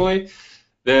emotionally,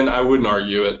 then I wouldn't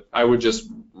argue it. I would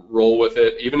just roll with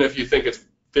it. Even if you think it's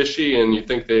fishy and you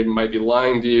think they might be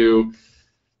lying to you,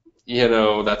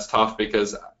 that's tough,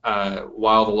 because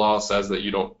while the law says that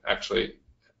you don't actually,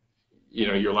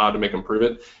 you're allowed to make them prove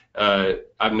it,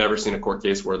 I've never seen a court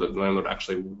case where the landlord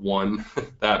actually won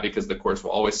that, because the courts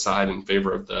will always side in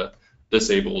favor of the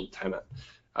disabled tenant.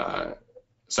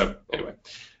 So anyway.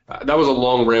 That was a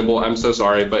long ramble. I'm so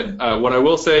sorry. But what I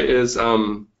will say is,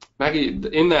 Maggie,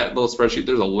 in that little spreadsheet,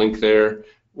 there's a link there.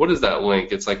 What is that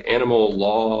link? It's like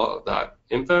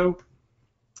animallaw.info.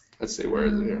 Let's see, where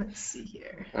is it here? Let's see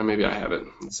here. Maybe I have it.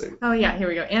 Let's see. Oh, yeah, here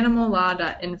we go.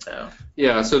 Animallaw.info.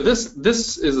 Yeah, so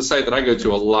this is a site that I go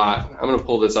to a lot. I'm going to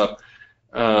pull this up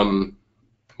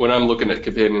when I'm looking at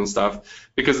companion stuff,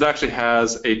 because it actually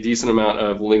has a decent amount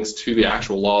of links to the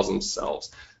actual laws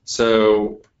themselves.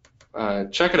 So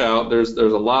check it out. There's a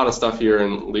lot of stuff here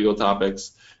in legal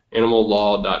topics.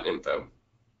 Animallaw.info.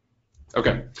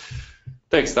 Okay.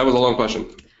 Thanks. That was a long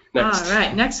question. Next. All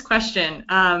right. Next question.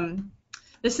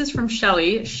 This is from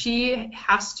Shelly. She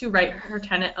has to write her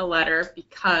tenant a letter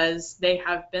because they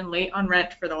have been late on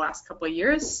rent for the last couple of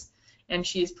years, and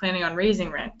she's planning on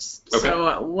raising rent. Okay.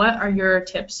 So what are your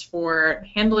tips for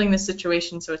handling this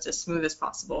situation so it's as smooth as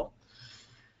possible?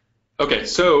 Okay,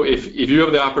 so if you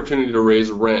have the opportunity to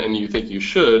raise rent and you think you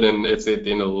should, and it's at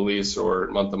the end of the lease or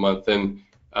month to month, then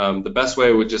the best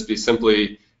way would just be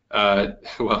simply,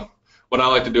 well, what I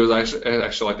like to do is I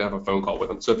actually like to have a phone call with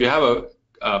them. So if you have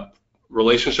a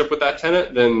relationship with that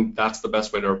tenant, then that's the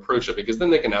best way to approach it, because then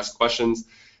they can ask questions.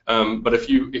 But if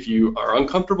you are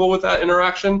uncomfortable with that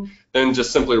interaction, then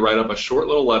just simply write up a short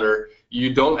little letter.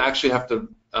 You don't actually have to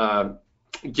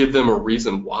give them a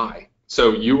reason why.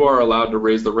 So you are allowed to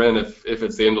raise the rent if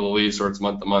it's the end of the lease or it's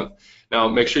month to month. Now,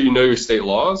 make sure you know your state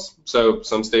laws. So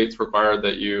some states require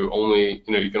that you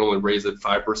can only raise it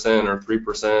 5% or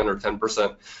 3% or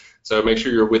 10%. So make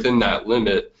sure you're within that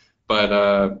limit. But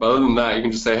other than that, you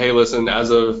can just say, hey, listen, as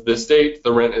of this date,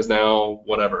 the rent is now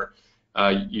whatever.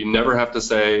 You never have to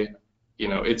say,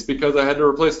 it's because I had to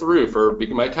replace the roof, or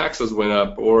because my taxes went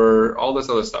up, or all this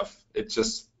other stuff. It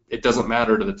doesn't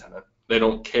matter to the tenant. They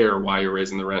don't care why you're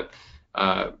raising the rent.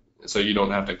 So you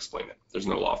don't have to explain it. There's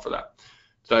no law for that.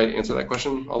 Did I answer that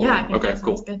question? Yeah, I think okay, that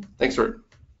cool. sounds good. Thanks for it.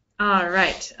 All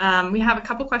right. We have a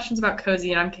couple questions about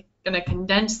Cozy, and I'm going to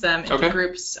condense them into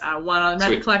groups, one on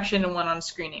rent collection and one on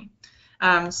screening.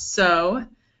 So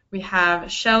we have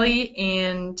Shelly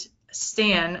and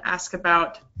Stan ask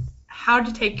about how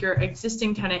to take your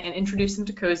existing tenant and introduce them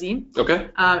to Cozy. Okay.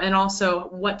 And also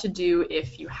what to do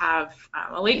if you have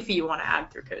a late fee you want to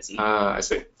add through Cozy. I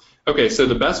see. Okay, so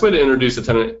the best way to introduce a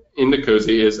tenant into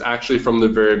Cozy is actually from the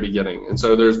very beginning. And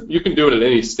so you can do it at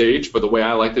any stage, but the way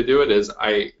I like to do it is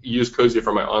I use Cozy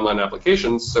for my online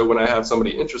applications. So when I have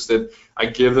somebody interested, I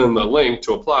give them the link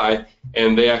to apply,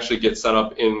 and they actually get set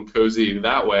up in Cozy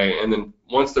that way. And then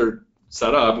once they're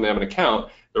set up and they have an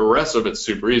account, the rest of it's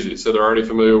super easy. So they're already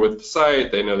familiar with the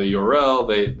site, they know the URL,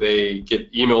 they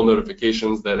get email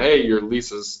notifications that, hey, your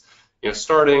lease is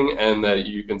starting, and that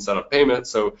you can set up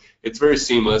payments. So it's very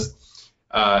seamless,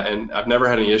 and I've never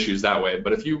had any issues that way.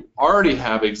 But if you already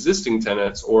have existing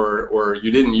tenants, or you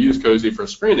didn't use Cozy for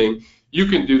screening, you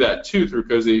can do that too through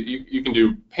Cozy. You can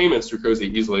do payments through Cozy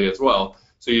easily as well.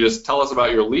 So you just tell us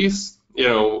about your lease,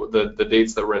 the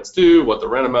dates that rent's due, what the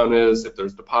rent amount is, if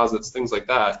there's deposits, things like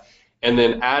that, and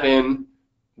then add in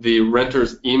the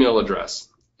renter's email address.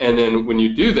 And then when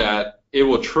you do that, it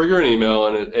will trigger an email,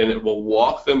 and it will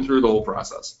walk them through the whole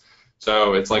process.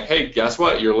 So it's like, hey, guess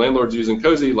what? Your landlord's using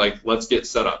Cozy. Like, let's get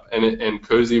set up. And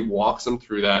Cozy walks them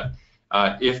through that.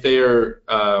 If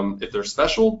they're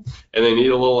special and they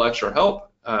need a little extra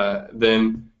help,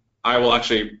 then I will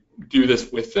actually do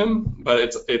this with them.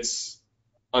 But it's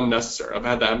unnecessary. I've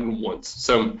had that happen once.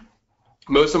 So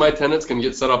most of my tenants can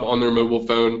get set up on their mobile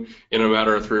phone in a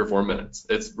matter of 3 or 4 minutes.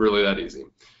 It's really that easy.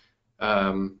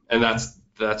 And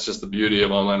that's just the beauty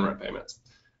of online rent payments.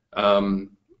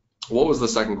 What was the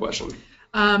second question?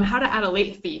 How to add a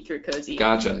late fee through Cozy.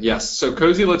 Gotcha. Yes. So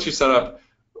Cozy lets you set up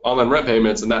online rent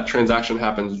payments, and that transaction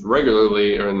happens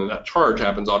regularly, and that charge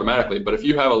happens automatically. But if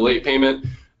you have a late payment,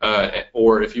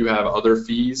 or if you have other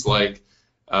fees like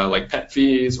pet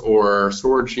fees or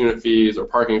storage unit fees or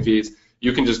parking fees,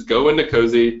 you can just go into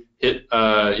Cozy, hit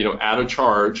add a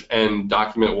charge, and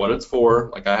document what it's for.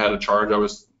 Like I had a charge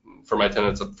for my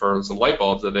tenants for some light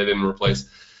bulbs that they didn't replace,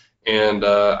 and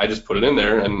I just put it in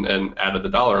there and added the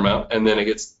dollar amount, and then it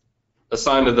gets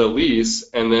assigned to the lease,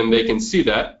 and then they can see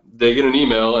that. They get an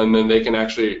email, and then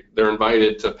they're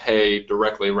invited to pay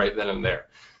directly right then and there.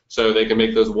 So they can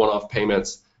make those one-off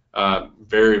payments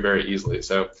very, very easily.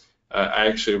 So I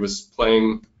actually was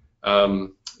playing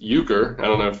euchre. I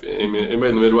don't know if anybody in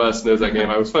the Midwest knows that game.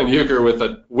 I was playing euchre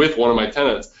with one of my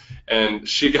tenants, and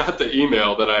she got the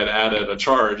email that I had added a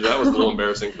charge. That was a little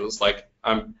embarrassing, because it's like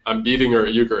I'm beating her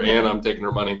at euchre and I'm taking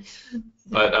her money.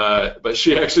 But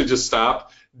she actually just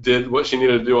stopped, did what she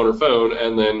needed to do on her phone,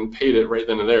 and then paid it right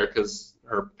then and there, because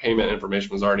her payment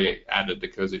information was already added to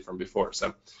Cozy from before.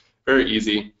 So very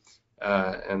easy,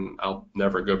 and I'll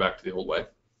never go back to the old way.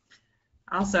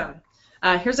 Awesome.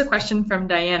 Here's a question from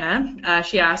Diana.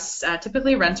 She asks,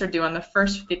 typically rents are due on the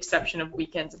first with the exception of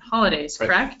weekends and holidays,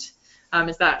 correct? Right.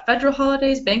 Is that federal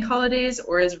holidays, bank holidays,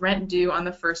 or is rent due on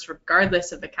the first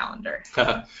regardless of the calendar?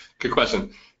 Good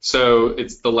question. So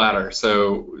it's the latter.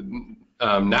 So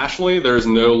nationally, there's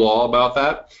no law about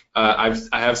that. I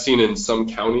have seen in some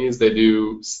counties they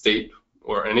do state,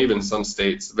 and even some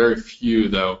states, very few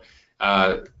though,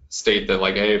 state that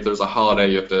like, hey, if there's a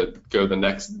holiday, you have to go the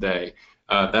next day.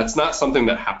 That's not something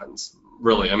that happens,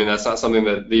 really. I mean, that's not something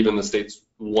that even the states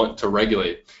want to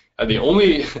regulate. The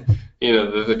only,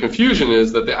 the confusion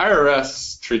is that the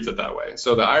IRS treats it that way.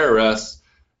 So the IRS,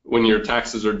 when your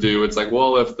taxes are due, it's like,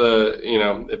 well, if the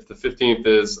 15th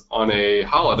is on a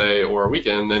holiday or a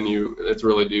weekend, then it's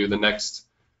really due the next,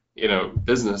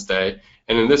 business day.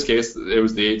 And in this case, it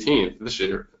was the 18th this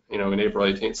year, in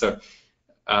April 18th. So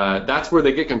that's where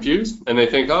they get confused, and they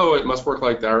think, oh, it must work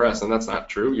like the IRS, and that's not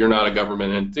true. You're not a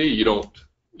government entity. You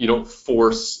don't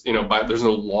force, there's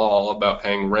no law about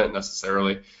paying rent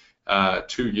necessarily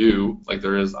to you, like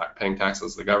there is paying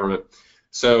taxes to the government.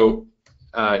 So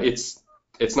it's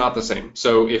not the same.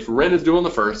 So if rent is due on the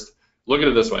first, look at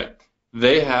it this way.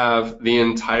 They have the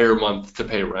entire month to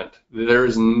pay rent. There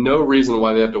is no reason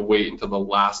why they have to wait until the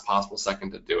last possible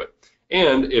second to do it.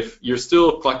 And if you're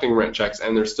still collecting rent checks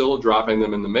and they're still dropping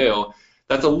them in the mail,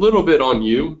 that's a little bit on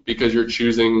you, because you're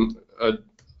choosing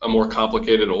a more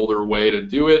complicated, older way to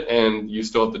do it, and you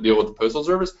still have to deal with the postal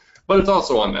service, but it's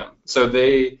also on them. So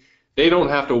they don't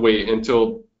have to wait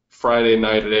until Friday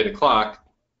night at 8 o'clock,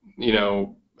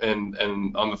 and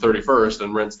on the 31st,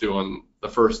 and rent's due on the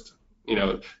 1st.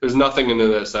 There's nothing in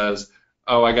there that says,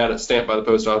 oh, I got it stamped by the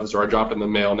post office, or I dropped it in the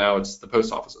mail, now it's the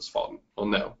post office's fault. Well,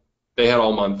 no. They had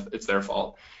all month, it's their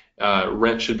fault.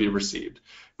 Rent should be received.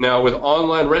 Now with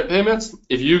online rent payments,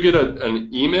 if you get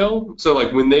an email, so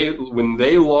like when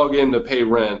they log in to pay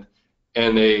rent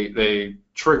and they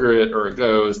trigger it or it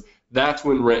goes, that's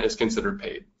when rent is considered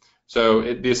paid. So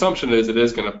the assumption is it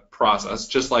is going to process,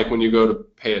 just like when you go to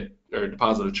pay it or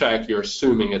deposit a check, you're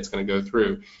assuming it's going to go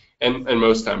through, and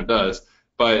most of the time it does.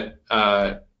 But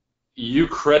you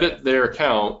credit their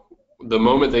account the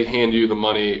moment they hand you the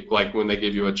money, like when they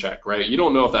give you a check, right? You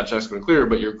don't know if that check's going to clear,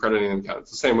 but you're crediting the account.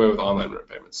 It's the same way with online rent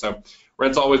payments. So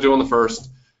rent's always due on the first,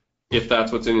 if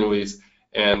that's what's in your lease,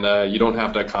 and you don't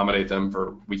have to accommodate them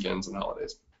for weekends and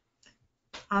holidays.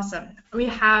 Awesome. We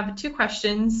have two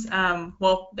questions.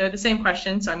 Well, they're the same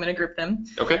question, so I'm going to group them.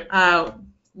 Okay.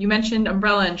 You mentioned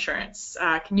umbrella insurance.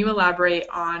 Can you elaborate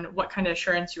on what kind of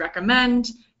insurance you recommend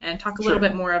and talk a little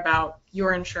bit more about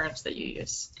your insurance that you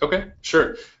use? Okay,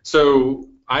 sure. So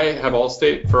I have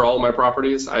Allstate for all my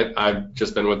properties. I've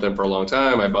just been with them for a long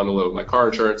time. I bundle it with my car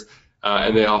insurance,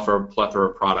 and they offer a plethora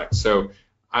of products. So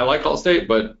I like Allstate,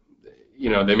 but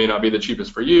they may not be the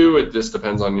cheapest for you. It just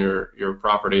depends on your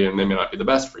property, and they may not be the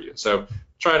best for you. So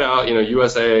try it out.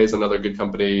 USA is another good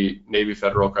company. Navy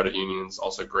Federal Credit Union's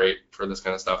also great for this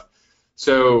kind of stuff.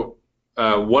 So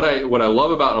what I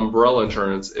love about umbrella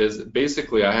insurance is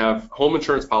basically I have home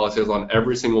insurance policies on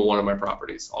every single one of my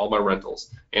properties, all my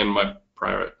rentals and my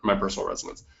personal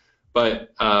residence.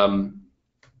 But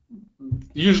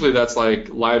usually that's like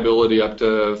liability up to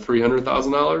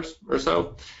 $300,000 or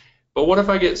so. But what if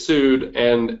I get sued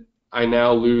and I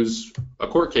now lose a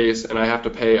court case and I have to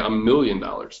pay $1 million?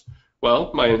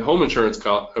 Well, my home insurance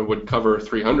would cover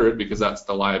 $300,000 because that's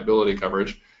the liability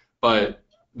coverage, but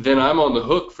then I'm on the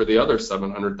hook for the other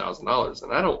 $700,000,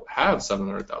 and I don't have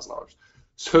 $700,000.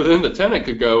 So then the tenant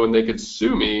could go and they could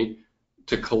sue me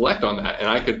to collect on that, and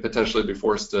I could potentially be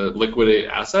forced to liquidate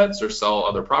assets or sell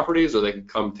other properties, or they could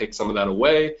come take some of that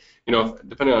away,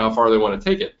 depending on how far they want to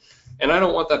take it. And I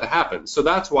don't want that to happen. So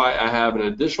that's why I have an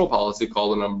additional policy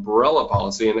called an umbrella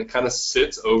policy, and it kind of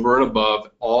sits over and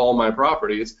above all my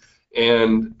properties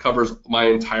and covers my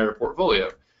entire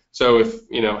portfolio. So if,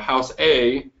 house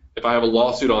A, if I have a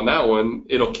lawsuit on that one,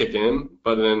 it'll kick in,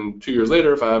 but then 2 years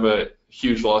later, if I have a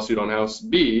huge lawsuit on house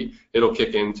B, it'll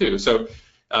kick in too. So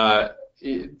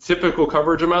typical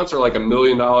coverage amounts are like $1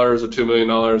 million or $2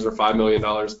 million or $5 million.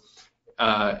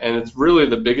 And it's really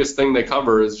the biggest thing they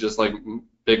cover is just like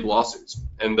big lawsuits.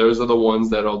 And those are the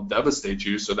ones that'll devastate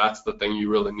you. So that's the thing you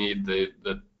really need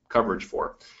the coverage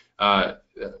for.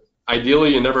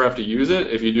 Ideally, you never have to use it.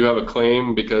 If you do have a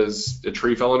claim because a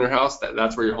tree fell on your house,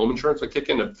 that's where your home insurance would kick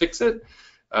in to fix it.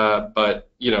 But,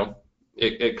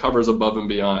 it covers above and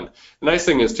beyond. The nice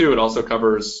thing is, too, it also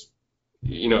covers,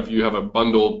 if you have a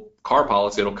bundled car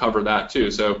policy, it'll cover that, too.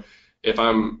 So if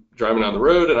I'm driving down the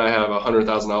road and I have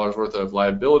 $100,000 worth of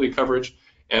liability coverage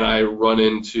and I run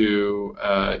into,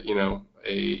 a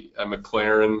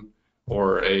McLaren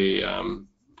or a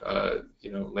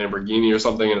Lamborghini or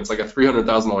something, and it's like a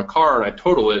 $300,000 car, and I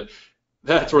total it,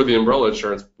 that's where the umbrella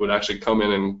insurance would actually come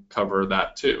in and cover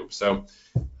that too. So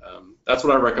that's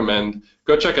what I recommend.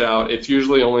 Go check it out. It's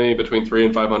usually only between $300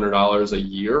 and $500 a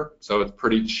year, so it's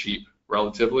pretty cheap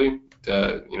relatively,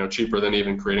 cheaper than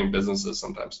even creating businesses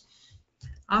sometimes.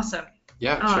 Awesome.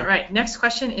 Yeah. All sure. right. Next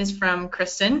question is from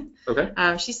Kristen. Okay.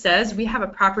 She says, we have a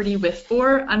property with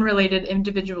 4 unrelated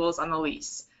individuals on the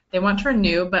lease. They want to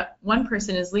renew, but one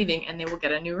person is leaving and they will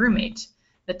get a new roommate.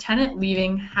 The tenant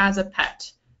leaving has a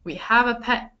pet. We have a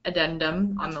pet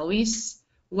addendum on the lease.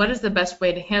 What is the best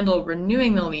way to handle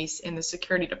renewing the lease in the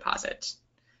security deposit?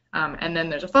 And then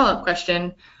there's a follow-up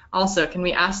question. Also, can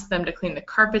we ask them to clean the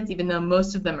carpets even though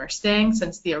most of them are staying,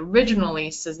 since the original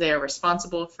lease says they are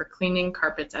responsible for cleaning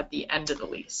carpets at the end of the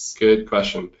lease? Good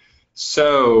question.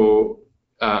 So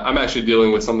I'm actually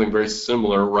dealing with something very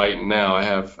similar right now. I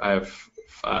have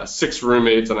 6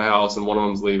 roommates in a house, and one of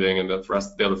them's leaving, and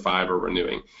the other 5 are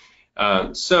renewing.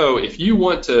 So if you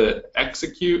want to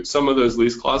execute some of those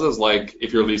lease clauses, like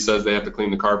if your lease says they have to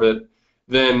clean the carpet,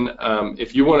 then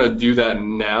if you want to do that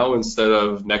now instead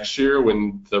of next year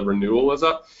when the renewal is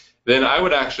up, then I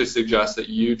would actually suggest that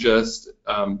you just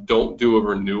don't do a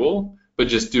renewal, but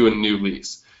just do a new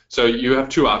lease. So you have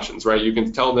 2 options, right? You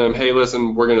can tell them, hey,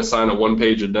 listen, we're going to sign a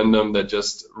 1-page addendum that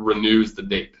just renews the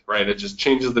date, right? It just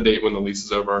changes the date when the lease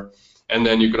is over. And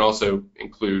then you can also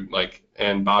include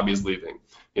and Bobby's leaving,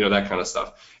 that kind of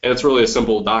stuff. And it's really a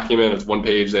simple document. It's 1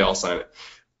 page. They all sign it.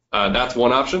 That's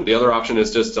one option. The other option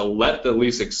is just to let the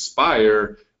lease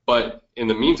expire, but in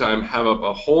the meantime, have up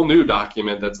a whole new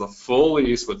document that's the full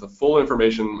lease with the full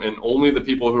information and only the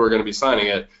people who are going to be signing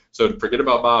it. So forget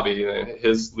about Bobby.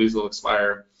 His lease will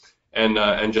expire.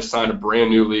 And just sign a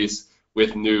brand new lease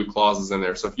with new clauses in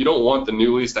there. So if you don't want the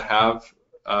new lease to have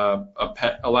a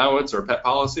pet allowance or pet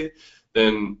policy,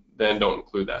 then don't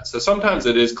include that. So sometimes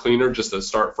it is cleaner just to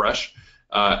start fresh.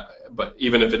 But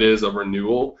even if it is a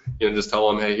renewal, just tell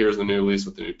them, hey, here's the new lease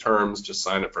with the new terms. Just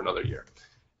sign it for another year.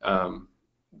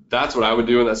 That's what I would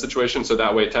do in that situation. So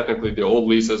that way, technically, the old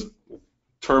lease is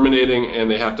terminating,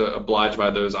 and they have to oblige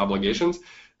by those obligations.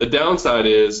 The downside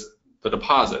is the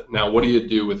deposit. Now, what do you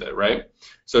do with it, right?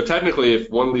 So technically, if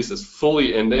one lease is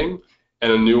fully ending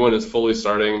and a new one is fully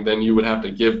starting, then you would have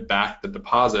to give back the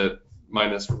deposit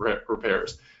minus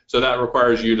repairs. So that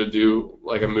requires you to do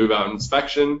like a move-out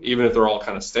inspection, even if they're all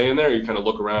kind of staying there. You kind of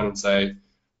look around and say,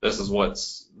 this is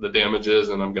what's the damage is,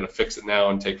 and I'm going to fix it now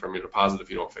and take from your deposit if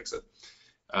you don't fix it.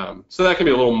 So that can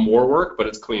be a little more work, but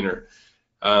it's cleaner.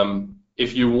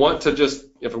 If you want to just,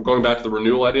 if I'm going back to the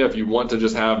renewal idea, if you want to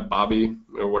just have Bobby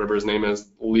or whatever his name is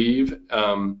leave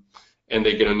and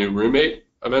they get a new roommate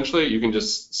eventually, you can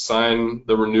just sign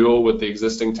the renewal with the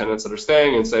existing tenants that are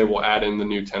staying and say we'll add in the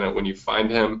new tenant when you find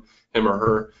him or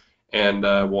her, and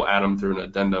we'll add them through an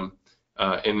addendum.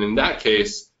 And in that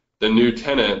case, the new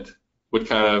tenant would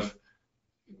kind of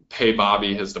pay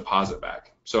Bobby his deposit back.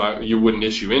 So you wouldn't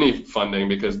issue any funding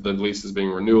because the lease is being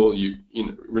renewed.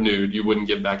 You wouldn't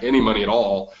give back any money at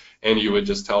all, and you would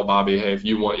just tell Bobby, hey, if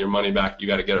you want your money back, you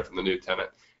got to get it from the new tenant,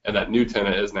 and that new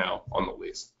tenant is now on the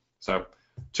lease. So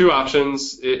two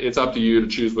options. It's up to you to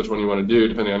choose which one you want to do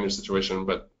depending on your situation,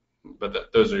 but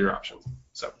those are your options.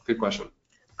 So good question.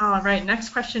 All right, next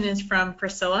question is from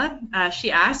Priscilla.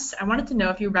 She asks, I wanted to know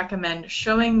if you recommend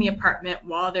showing the apartment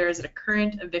while there is a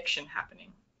current eviction happening.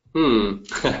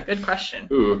 Good question.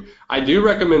 Ooh, I do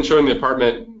recommend showing the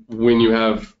apartment when you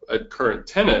have a current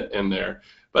tenant in there,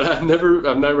 but I've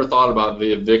never thought about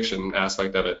the eviction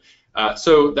aspect of it.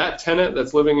 So that tenant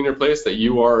that's living in your place that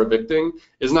you are evicting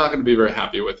is not going to be very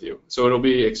happy with you. So it'll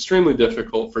be extremely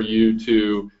difficult for you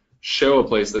to show a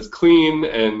place that's clean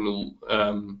and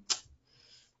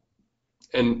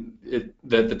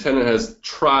that the tenant has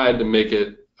tried to make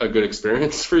it a good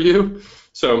experience for you.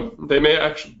 So they may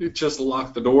actually just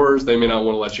lock the doors. They may not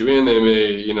want to let you in. They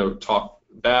may, talk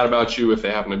bad about you if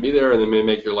they happen to be there, and they may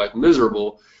make your life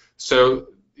miserable. So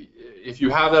if you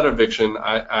have that eviction,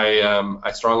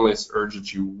 I strongly urge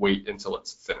that you wait until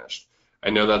it's finished.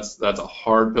 I know that's a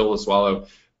hard pill to swallow,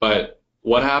 but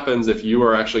what happens if you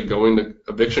are actually going to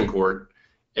eviction court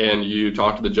and you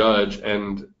talk to the judge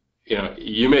and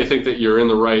you may think that you're in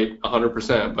the right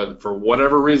 100%, but for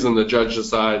whatever reason the judge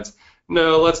decides,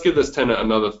 no, let's give this tenant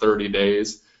another 30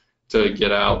 days to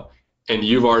get out, and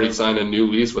you've already signed a new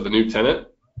lease with a new tenant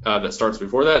that starts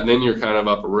before that, and then you're kind of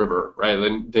up a river, right?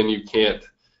 Then you can't,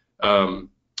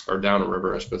 or down a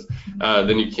river, I suppose.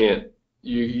 Then you can't,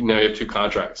 now you have two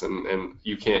contracts, and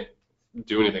you can't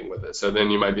do anything with it. So then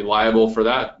you might be liable for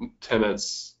that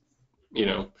tenant's,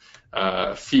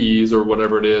 fees or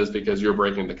whatever it is because you're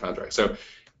breaking the contract. So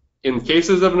in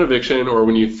cases of an eviction or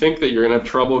when you think that you're going to have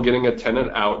trouble getting a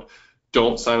tenant out,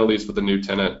 don't sign a lease with a new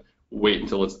tenant. Wait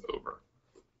until it's over.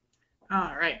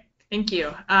 All right. Thank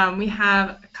you. We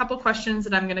have a couple questions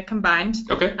that I'm going to combine.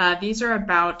 Okay. These are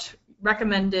about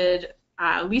recommended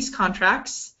lease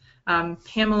contracts.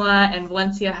 Pamela and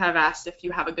Valencia have asked if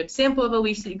you have a good sample of a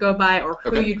lease that you go by or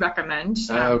who you'd recommend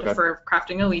for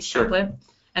crafting a lease template.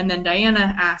 And then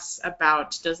Diana asks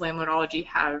about, does Landlordology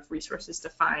have resources to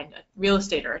find a real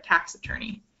estate or a tax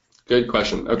attorney? Good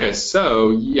question. Okay,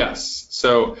 so yes.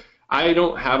 So I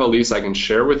don't have a lease I can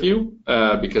share with you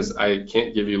because I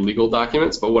can't give you legal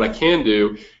documents, but what I can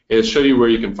do is show you where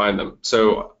you can find them.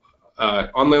 So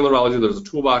on Landlordology, there's a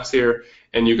toolbox here,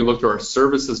 and you can look to our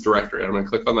services directory. I'm going to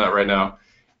click on that right now.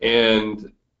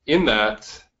 And in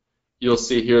that, you'll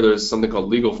see here there's something called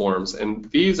legal forms, and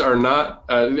these are not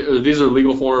these are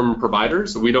legal form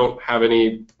providers. We don't have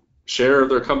any share of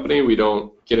their company. We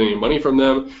don't get any money from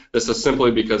them. This is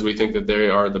simply because we think that they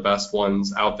are the best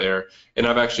ones out there, and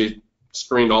I've actually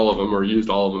screened all of them or used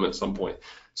all of them at some point.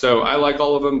 So I like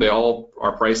all of them. They all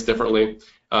are priced differently.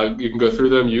 You can go through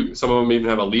them. Some of them even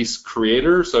have a lease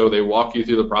creator, so they walk you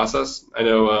through the process. I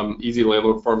know Easy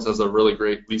Landlord Forms has a really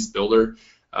great lease builder.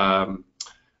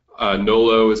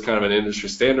 NOLO is kind of an industry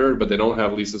standard, but they don't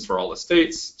have leases for all the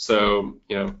states, so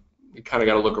you kind of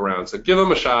got to look around. So give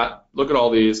them a shot. Look at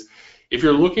all these. If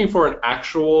you're looking for an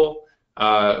actual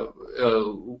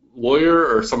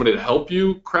lawyer or somebody to help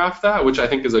you craft that, which I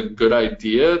think is a good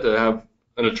idea, to have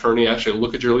an attorney actually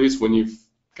look at your lease when you've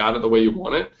got it the way you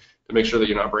want it, to make sure that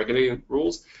you're not breaking any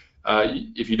rules.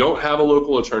 If you don't have a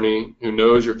local attorney who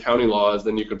knows your county laws,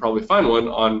 then you can probably find one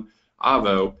on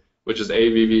AVVO, which is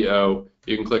AVVO.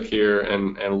 You can click here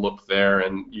and look there,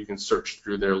 and you can search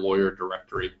through their lawyer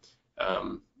directory.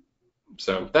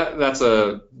 So that's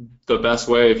the best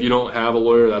way. If you don't have a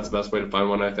lawyer, that's the best way to find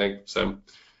one, I think. So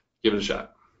give it a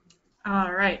shot.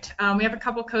 All right. We have a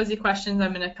couple cozy questions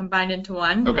I'm going to combine into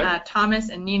one. Okay. Thomas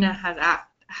and Nina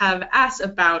have asked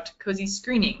about cozy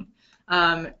screening.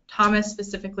 Thomas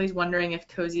specifically is wondering if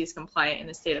cozy is compliant in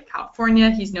the state of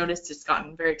California. He's noticed it's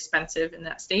gotten very expensive in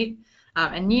that state.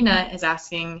 And Nina is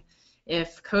asking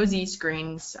if Cozy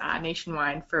screens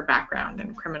nationwide for background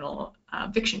and criminal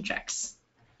eviction checks.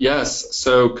 Yes,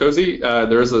 so Cozy,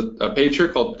 there's a page here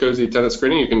called Cozy Tenant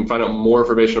Screening. You can find out more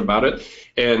information about it.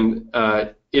 And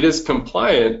it is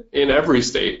compliant in every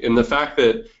state in the fact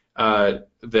that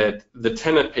that the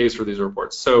tenant pays for these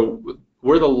reports. So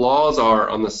where the laws are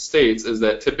on the states is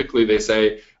that typically they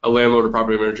say a landlord or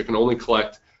property manager can only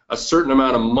collect a certain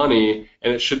amount of money,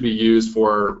 and it should be used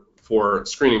for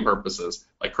screening purposes,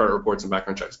 like credit reports and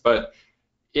background checks. But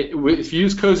if you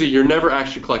use Cozy, you're never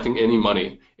actually collecting any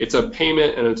money. It's a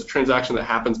payment and it's a transaction that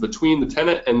happens between the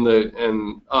tenant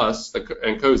and us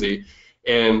and Cozy,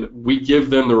 and we give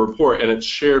them the report, and it's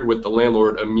shared with the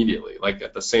landlord immediately, like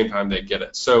at the same time they get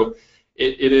it. So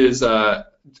it is a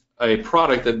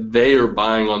product that they are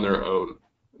buying on their own.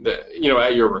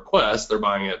 At your request, they're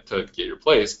buying it to get your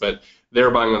place, but they're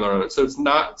buying on their own. So it's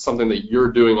not something that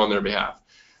you're doing on their behalf.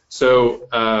 So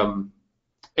and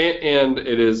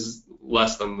it is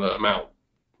less than the amount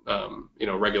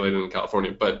regulated in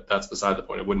California, but that's beside the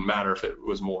point. It wouldn't matter if it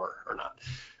was more or not.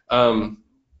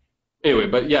 Anyway,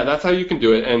 but yeah, that's how you can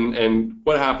do it. And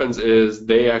what happens is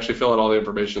they actually fill out all the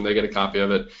information. They get a copy of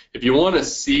it. If you want to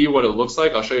see what it looks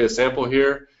like, I'll show you a sample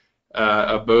here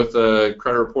of both the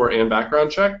credit report and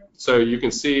background check. So you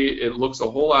can see it looks a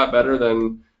whole lot better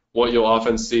than what you'll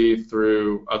often see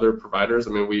through other providers.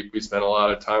 I mean, we spent a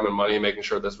lot of time and money making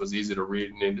sure this was easy to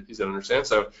read and easy to understand.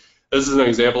 So this is an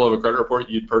example of a credit report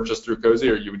you'd purchase through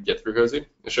Cozy or you would get through Cozy.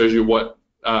 It shows you what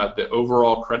the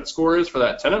overall credit score is for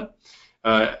that tenant.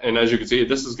 And as you can see,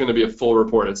 this is going to be a full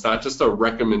report. It's not just a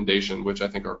recommendation, which I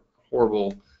think are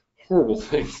horrible, horrible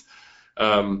things,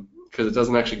 because it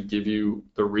doesn't actually give you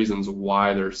the reasons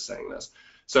why they're saying this.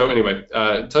 So anyway,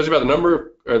 it tells you about the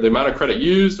number or the amount of credit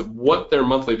used, what their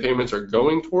monthly payments are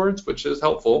going towards, which is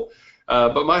helpful.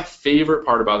 But my favorite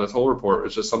part about this whole report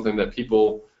is just something that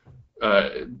people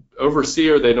oversee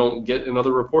or they don't get in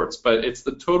other reports, but it's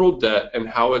the total debt and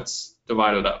how it's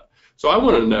divided up. So I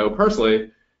want to know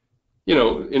personally,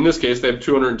 in this case, they have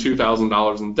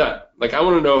 $202,000 in debt. Like, I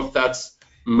want to know if that's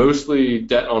mostly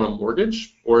debt on a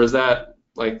mortgage, or is that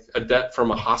like a debt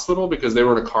from a hospital because they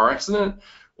were in a car accident,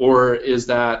 or is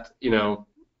that,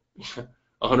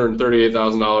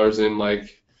 $138,000 in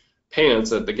like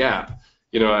pants at the Gap?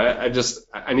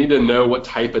 I need to know what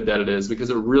type of debt it is because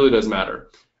it really does matter.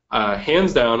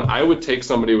 Hands down, I would take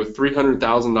somebody with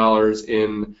 $300,000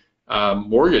 in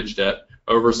mortgage debt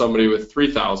over somebody with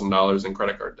 $3,000 in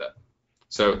credit card debt.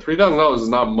 So $3,000 is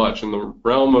not much in the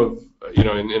realm of,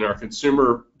 in our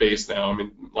consumer base now. I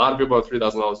mean, a lot of people have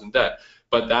 $3,000 in debt,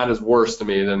 but that is worse to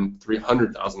me than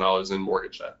 $300,000 in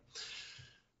mortgage debt.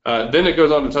 Then it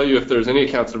goes on to tell you if there's any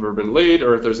accounts that have ever been late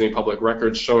or if there's any public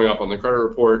records showing up on the credit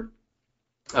report.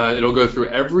 It'll go through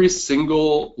every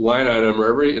single line item or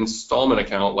every installment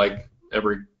account, like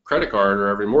every credit card or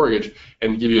every mortgage,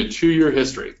 and give you a 2-year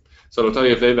history. So it'll tell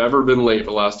you if they've ever been late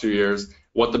for the last 2 years,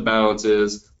 what the balance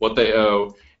is, what they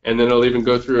owe, and then it'll even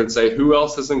go through and say who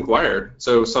else has inquired.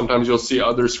 So sometimes you'll see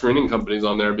other screening companies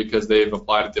on there because they've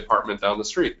applied at the apartment down the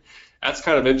street. That's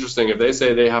kind of interesting. If they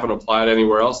say they haven't applied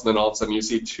anywhere else, and then all of a sudden you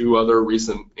see 2 other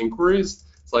recent inquiries,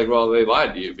 it's like, well, they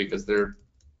lied to you because they're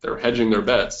hedging their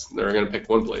bets. They're going to pick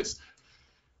one place.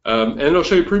 And it'll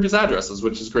show you previous addresses,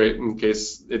 which is great in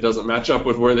case it doesn't match up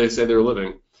with where they say they're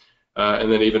living.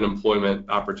 And then even employment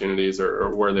opportunities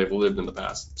or where they've lived in the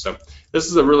past. So this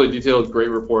is a really detailed, great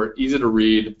report, easy to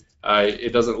read.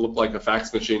 It doesn't look like a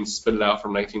fax machine spit it out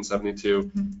from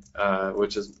 1972,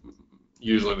 which is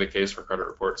usually the case for credit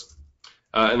reports.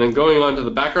 And then going on to the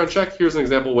background check, here's an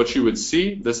example of what you would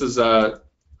see. This is a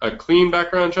clean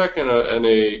background check and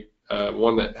a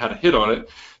one that had a hit on it.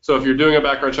 So if you're doing a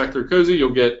background check through Cozy, you'll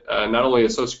get not only a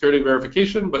Social Security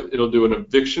verification, but it'll do an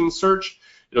eviction search.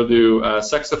 It'll do a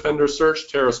sex offender search,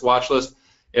 terrorist watch list,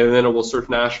 and then it will search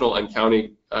national and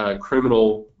county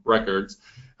criminal records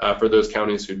for those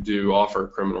counties who do offer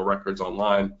criminal records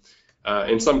online.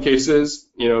 In some cases,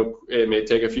 it may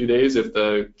take a few days if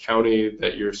the county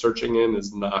that you're searching in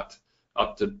is not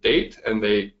up to date, and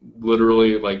they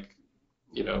literally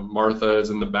Martha is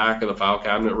in the back of the file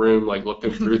cabinet room,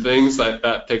 looking through things.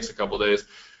 That takes a couple days,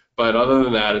 but other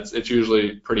than that, it's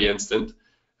usually pretty instant,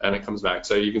 and it comes back.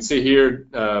 So you can see here,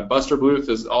 Buster Bluth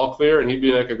is all clear, and he'd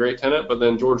be a great tenant. But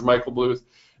then George Michael Bluth,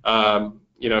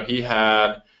 he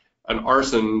had an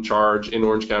arson charge in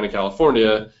Orange County,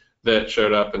 California, that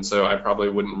showed up, and so I probably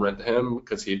wouldn't rent to him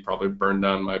because he'd probably burn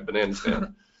down my banana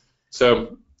stand.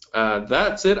 So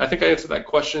that's it. I think I answered that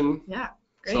question. Yeah.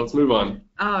 Great. So let's move on.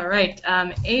 All right.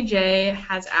 AJ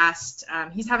has asked,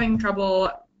 he's having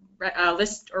trouble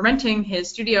renting his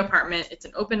studio apartment. It's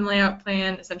an open layout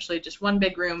plan, essentially just one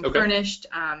big room, furnished.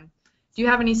 do you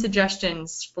have any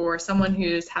suggestions for someone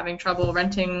who's having trouble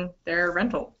renting their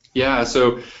rental? Yeah,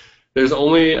 so there's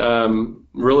only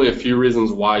really a few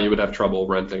reasons why you would have trouble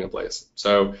renting a place.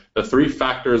 So the three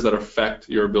factors that affect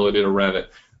your ability to rent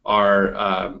it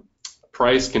are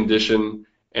price, condition,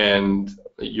 and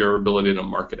your ability to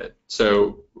market it.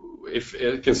 So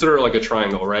consider it like a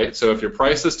triangle, right? So if your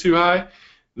price is too high,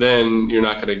 then you're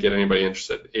not going to get anybody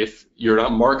interested. If you're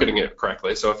not marketing it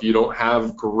correctly, so if you don't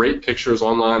have great pictures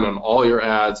online on all your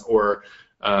ads, or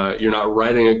you're not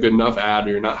writing a good enough ad,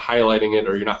 or you're not highlighting it,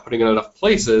 or you're not putting it in enough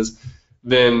places,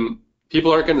 then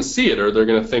people aren't going to see it, or they're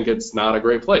going to think it's not a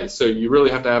great place. So you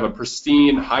really have to have a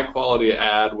pristine, high-quality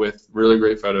ad with really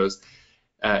great photos.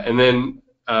 And then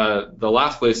the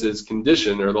last place is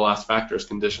condition, or the last factor is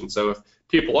condition. So if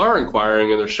people are inquiring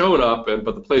and they're showing up, but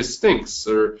the place stinks,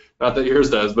 or not that yours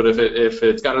does, but if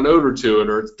it's got an odor to it,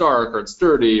 or it's dark, or it's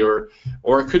dirty, or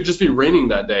it could just be raining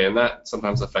that day, and that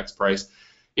sometimes affects price,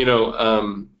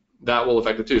 that will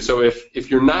affect it too. So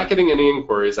if you're not getting any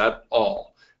inquiries at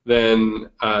all, then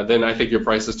I think your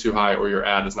price is too high, or your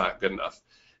ad is not good enough.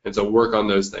 And so work on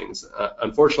those things.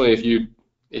 Unfortunately,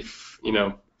 if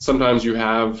sometimes you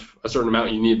have a certain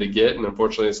amount you need to get, and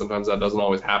unfortunately sometimes that doesn't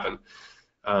always happen.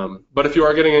 But if you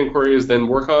are getting inquiries, then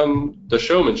work on the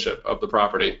showmanship of the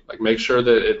property. Like, make sure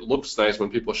that it looks nice when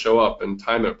people show up, and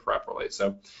time it properly.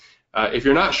 So if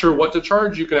you're not sure what to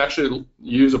charge, you can actually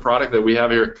use a product that we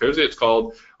have here at Cozy. It's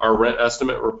called our Rent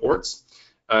Estimate Reports.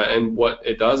 And what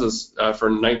it does is for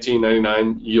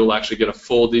 $19.99, you'll actually get a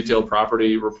full detailed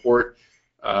property report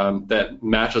that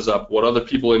matches up what other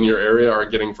people in your area are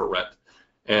getting for rent.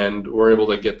 And we're able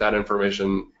to get that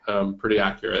information pretty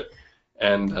accurate.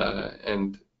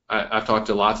 And I've talked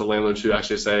to lots of landlords who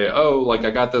actually say, oh, like,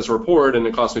 I got this report and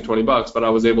it cost me $20, but I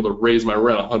was able to raise my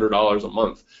rent $100 a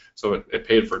month. So it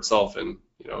paid for itself in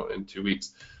 2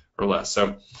 weeks or less.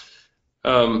 So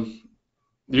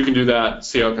you can do that,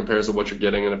 see how it compares to what you're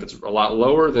getting, and if it's a lot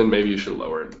lower, then maybe you should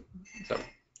lower it. So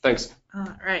thanks. All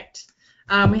right.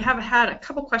 We have had a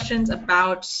couple questions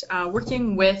about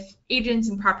working with agents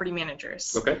and property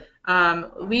managers. Okay.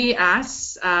 Lee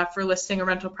asks, for listing a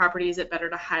rental property, is it better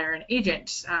to hire an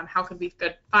agent? How could we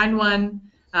find one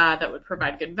that would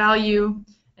provide good value?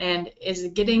 And is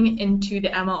getting into the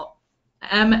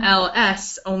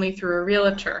MLS only through a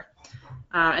realtor?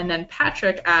 And then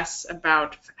Patrick asks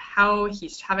about how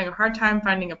he's having a hard time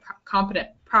finding a competent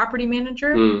property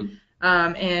manager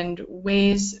and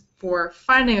ways for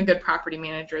finding a good property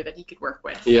manager that he could work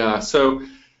with. Yeah, so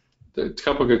a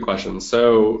couple of good questions.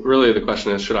 So really the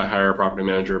question is, should I hire a property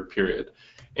manager, period?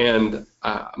 And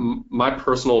my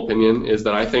personal opinion is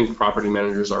that I think property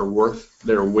managers are worth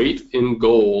their weight in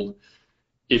gold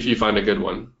if you find a good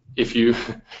one.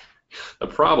 The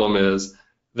problem is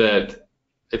that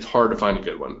it's hard to find a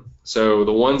good one. So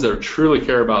the ones that truly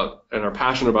care about and are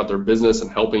passionate about their business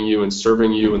and helping you and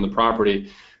serving you in the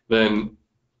property, then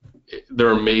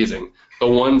they're amazing. The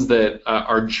ones that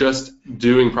are just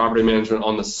doing property management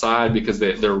on the side because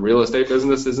their real estate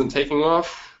business isn't taking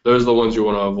off, those are the ones you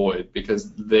want to avoid,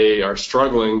 because they are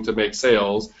struggling to make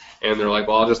sales, and they're like,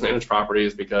 well, I'll just manage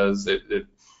properties because it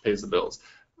pays the bills.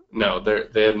 No,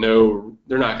 they're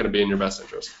not going to be in your best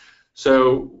interest.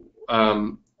 So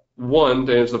one,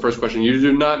 to answer the first question, you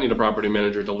do not need a property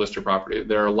manager to list your property.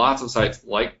 There are lots of sites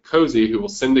like Cozy who will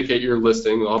syndicate your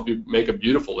listing. They'll help you make a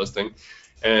beautiful listing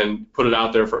and put it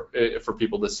out there for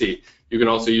people to see. You can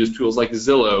also use tools like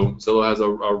Zillow. Zillow has a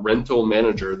rental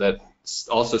manager that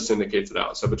also syndicates it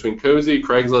out. So between Cozy,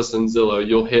 Craigslist, and Zillow,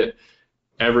 you'll hit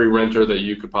every renter that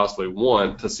you could possibly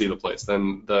want to see the place.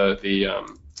 Then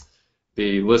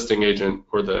the listing agent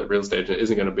or the real estate agent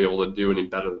isn't going to be able to do any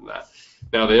better than that.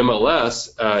 Now the MLS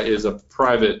is a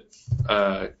private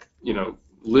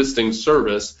listing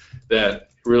service that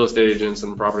real estate agents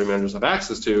and property managers have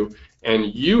access to,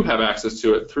 and you have access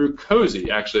to it through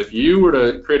Cozy. Actually, if you were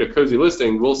to create a Cozy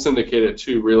listing, we'll syndicate it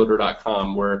to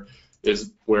realtor.com, where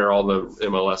all the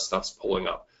MLS stuff's pulling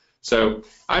up. So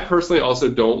I personally also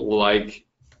don't like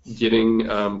getting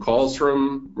calls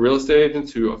from real estate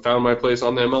agents who found my place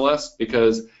on the MLS,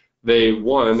 because they,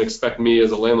 one, expect me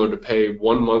as a landlord to pay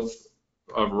 1 month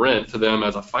of rent to them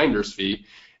as a finder's fee,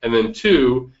 and then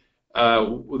two,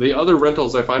 the other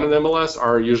rentals I find in the MLS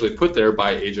are usually put there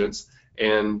by agents,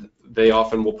 and they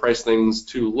often will price things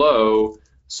too low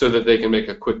so that they can make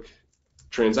a quick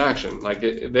transaction. Like,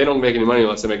 they don't make any money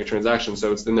unless they make a transaction,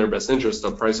 so it's in their best interest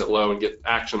to price it low and get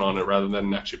action on it rather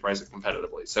than actually price it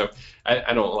competitively. So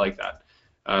I don't like that.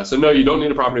 So no, you don't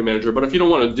need a property manager, but if you don't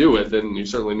want to do it, then you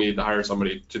certainly need to hire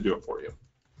somebody to do it for you.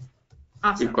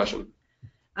 Awesome. Good question.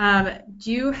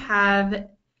 Do you have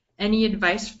Any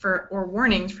advice for or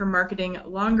warnings for marketing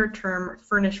longer-term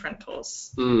furnished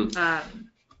rentals?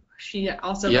 She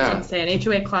also goes on to say an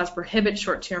HOA clause prohibits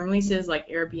short-term leases like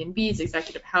Airbnbs,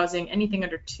 executive housing, anything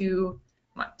under 2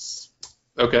 months.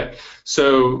 Okay,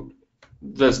 so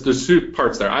there's 2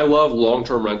 parts there. I love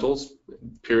long-term rentals,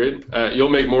 period. You'll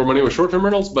make more money with short-term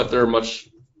rentals, but they're much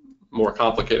more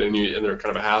complicated and they're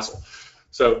kind of a hassle.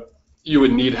 So you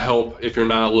would need help if you're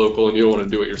not local and you don't want to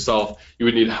do it yourself. You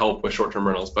would need help with short-term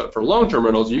rentals. But for long-term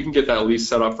rentals, you can get that lease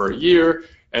set up for a year,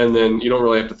 and then you don't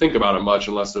really have to think about it much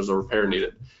unless there's a repair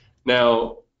needed.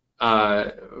 Now,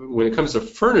 when it comes to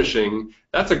furnishing,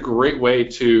 that's a great way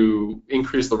to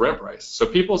increase the rent price. So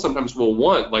people sometimes will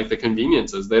want like the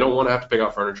conveniences. They don't want to have to pick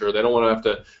out furniture. They don't want to have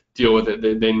to deal with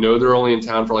it. They know they're only in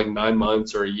town for like 9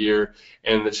 months or a year,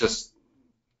 and it's just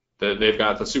that they've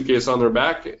got the suitcase on their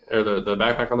back or the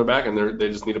backpack on their back, and they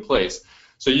just need a place.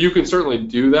 So you can certainly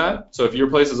do that. So if your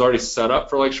place is already set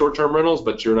up for like short-term rentals,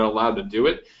 but you're not allowed to do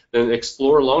it, then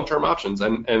explore long-term options.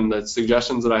 And the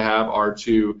suggestions that I have are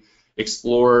to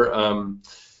explore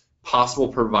possible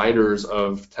providers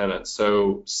of tenants.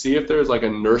 So see if there's like a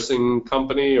nursing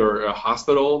company or a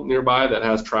hospital nearby that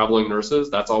has traveling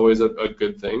nurses. That's always a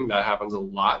good thing. That happens a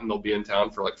lot, and they'll be in town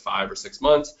for like 5 or 6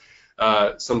 months.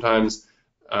 Sometimes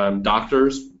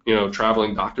doctors,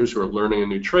 traveling doctors who are learning a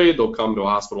new trade, they'll come to a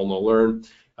hospital and they'll learn.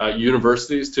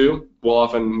 Universities too will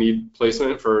often need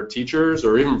placement for teachers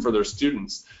or even for their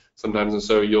students sometimes, and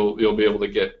so you'll be able to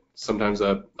get sometimes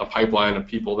a pipeline of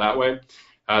people that way.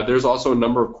 There's also a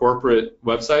number of corporate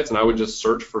websites, and I would just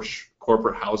search for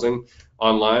corporate housing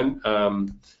online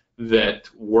that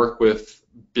work with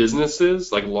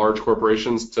businesses, like large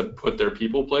corporations, to put their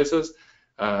people places.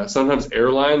 Sometimes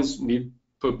airlines need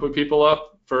to put people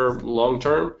up for long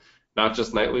term, not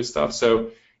just nightly stuff.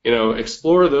 So,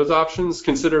 explore those options.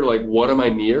 Consider like, what am I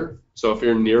near? So if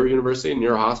you're near a university,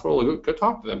 near a hospital, go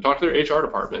talk to them. Talk to their HR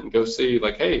department and go see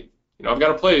like, hey, I've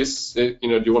got a place. Do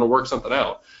you want to work something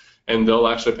out? And they'll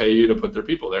actually pay you to put their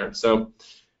people there. So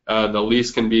the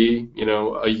lease can be,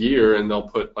 a year, and they'll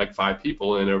put like 5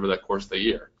 people in over the course of the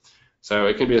year. So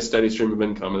it can be a steady stream of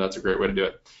income, and that's a great way to do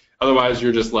it. Otherwise,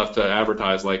 you're just left to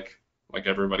advertise like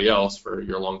everybody else for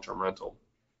your long-term rental.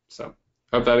 So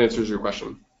I hope that answers your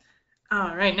question.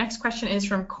 All right, next question is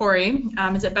from Corey.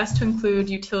 Is it best to include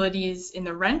utilities in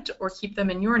the rent or keep them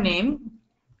in your name?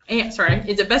 Is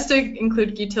it best to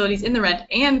include utilities in the rent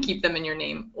and keep them in your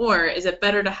name, or is it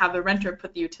better to have the renter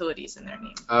put the utilities in their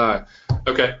name?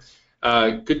 Okay,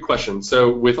 good question.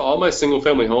 So with all my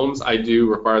single-family homes, I do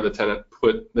require the tenant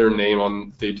put their name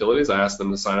on the utilities. I ask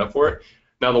them to sign up for it.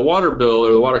 Now the water bill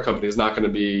or the water company is not going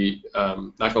to be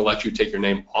not going to let you take your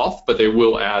name off, but they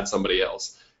will add somebody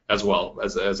else as well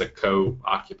as a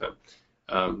co-occupant.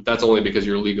 That's only because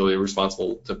you're legally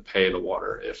responsible to pay the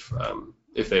water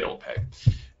if they don't pay.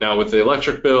 Now with the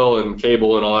electric bill and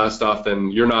cable and all that stuff,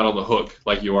 then you're not on the hook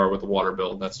like you are with the water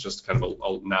bill. That's just kind of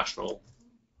a national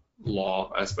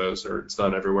law, I suppose, or it's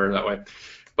done everywhere that way.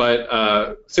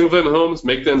 But single-family homes,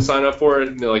 make them sign up for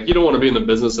it. You don't want to be in the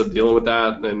business of dealing with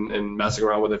that and messing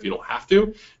around with it if you don't have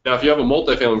to. Now, if you have a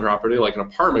multifamily property, like an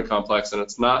apartment complex, and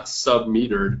it's not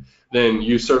sub-metered, then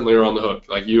you certainly are on the hook.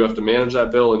 You have to manage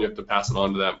that bill, and you have to pass it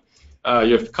on to them.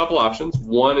 You have a couple options.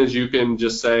 One is you can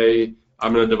just say,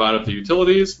 I'm going to divide up the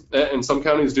utilities, and some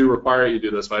counties do require you do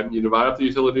this. But you divide up the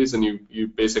utilities, and you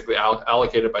basically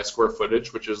allocate it by square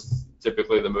footage, which is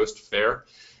typically the most fair,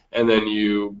 and then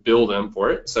you bill them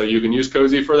for it. So you can use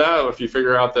Cozy for that. If you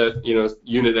figure out that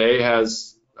Unit A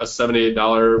has a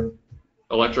 $78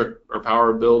 electric or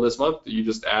power bill this month, you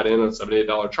just add in a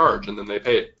 $78 charge, and then they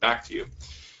pay it back to you.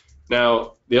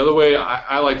 Now, the other way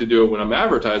I like to do it when I'm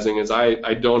advertising is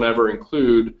I don't ever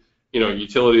include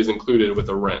utilities included with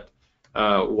the rent.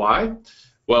 Why?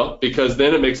 Well, because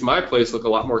then it makes my place look a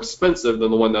lot more expensive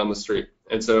than the one down the street.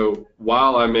 And so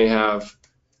while I may have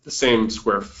the same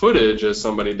square footage as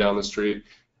somebody down the street,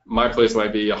 my place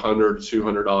might be $100 to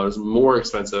 $200 more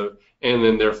expensive, and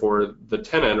then therefore the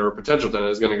tenant or potential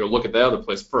tenant is going to go look at the other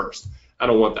place first. I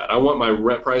don't want that. I want my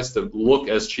rent price to look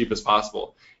as cheap as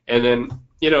possible. And then,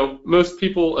 most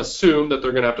people assume that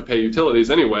they're going to have to pay utilities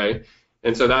anyway,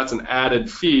 and so that's an added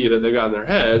fee that they've got in their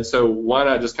head. So why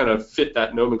not just kind of fit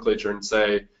that nomenclature and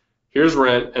say, here's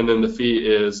rent, and then the fee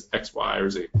is X, Y,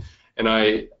 or Z. And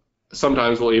I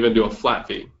sometimes will even do a flat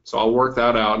fee. So I'll work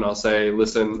that out, and I'll say,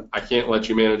 listen, I can't let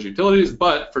you manage utilities,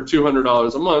 but for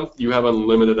 $200 a month, you have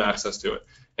unlimited access to it,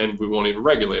 and we won't even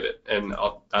regulate it. And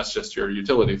that's just your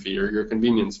utility fee or your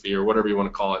convenience fee or whatever you want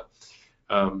to call it.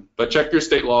 But check your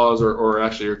state laws or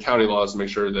actually your county laws to make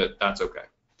sure that that's okay.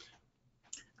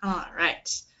 All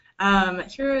right.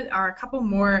 Here are a couple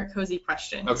more Cozy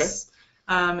questions. Okay.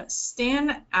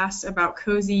 Stan asked about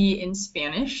cozy in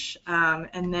Spanish,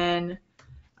 and then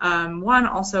Juan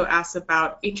also asked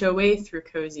about HOA through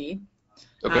cozy.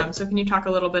 Okay. So can you talk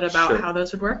a little bit about Sure. how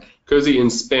those would work? Cozy in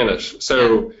Spanish.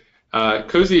 So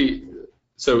cozy,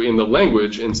 so in the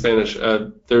language in Spanish,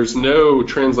 there's no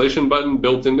translation button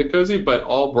built into cozy, but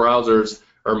all browsers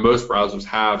or most browsers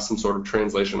have some sort of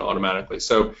translation automatically.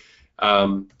 So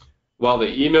while the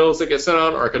emails that get sent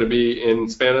out are going to be in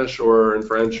Spanish or in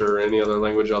French or any other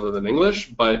language other than English,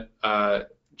 but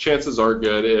chances are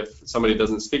good if somebody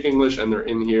doesn't speak English and they're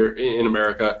in here in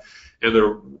America and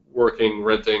they're working,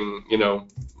 renting,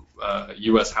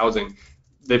 U.S. housing,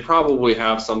 they probably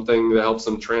have something that helps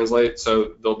them translate,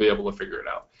 so they'll be able to figure it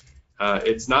out.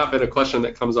 It's not been a question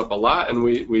that comes up a lot, and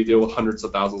we deal with hundreds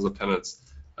of thousands of tenants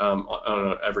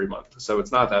every month. So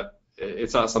it's not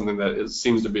something that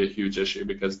seems to be a huge issue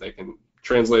because they can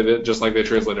translate it just like they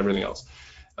translate everything else.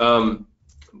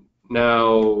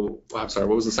 Now, I'm sorry,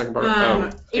 what was the second part?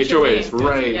 HOAs,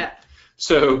 right? Yeah.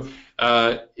 So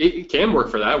it can work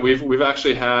for that. We've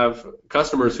actually have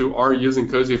customers who are using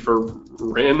cozy for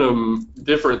random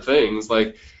different things.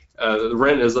 Like the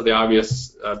rent is the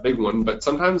obvious big one, but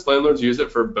sometimes landlords use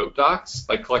it for boat docks,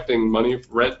 like collecting money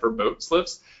rent for boat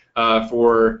slips,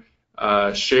 for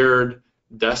shared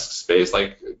desk space,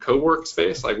 like co-work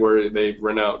space, like where they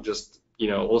rent out just a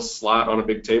little slot on a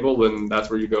big table, and that's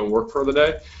where you go and work for the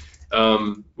day.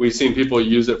 We've seen people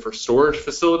use it for storage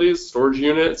facilities, storage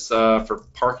units, for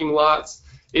parking lots.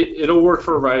 It'll work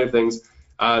for a variety of things.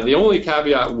 The only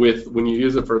caveat with when you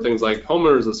use it for things like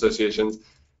homeowners associations,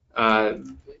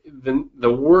 the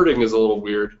wording is a little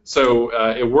weird. So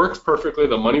it works perfectly.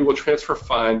 The money will transfer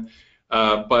fine,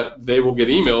 but they will get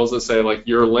emails that say, like,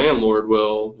 your landlord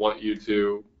will want you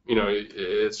to,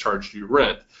 it's charged you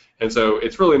rent. And so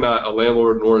it's really not a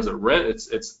landlord nor is it rent.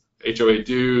 It's HOA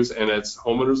dues and it's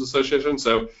homeowners association.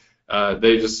 So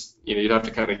they just, you'd have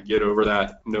to kind of get over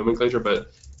that nomenclature,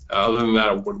 but other than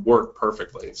that, it would work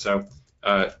perfectly. So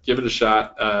give it a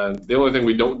shot. The only thing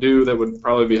we don't do that would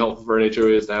probably be helpful for an HOA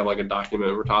is to have like a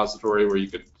document repository where you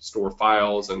could store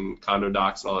files and condo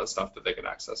docs and all that stuff that they could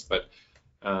access. But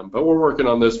we're working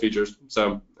on those features.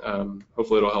 So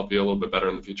hopefully it'll help you a little bit better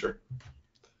in the future.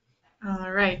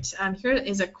 All right. Here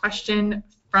is a question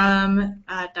from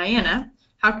Diana.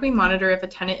 How can we monitor if a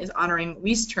tenant is honoring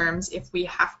lease terms if we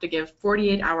have to give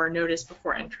 48-hour notice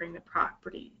before entering the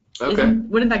property? Okay.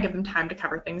 Wouldn't that give them time to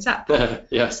cover things up?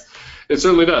 Yes, it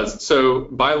certainly does. So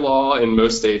by law in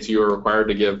most states, you are required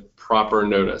to give proper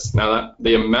notice. Now,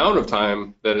 the amount of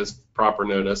time that is proper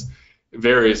notice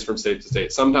varies from state to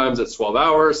state. Sometimes it's 12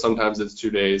 hours, sometimes it's 2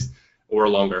 days or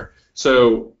longer.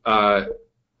 So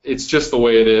it's just the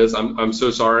way it is. I'm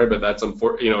so sorry, but that's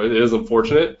it is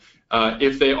unfortunate.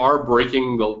 If they are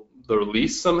breaking the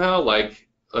lease somehow, like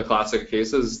a classic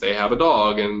case is they have a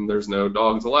dog and there's no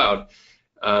dogs allowed,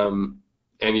 and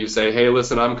you say, hey,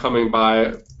 listen, I'm coming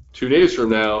by 2 days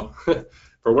from now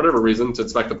for whatever reason to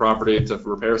inspect the property, to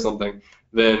repair something,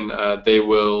 then they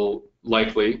will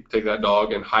likely take that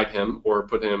dog and hide him or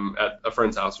put him at a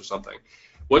friend's house or something.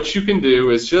 What you can do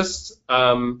is just,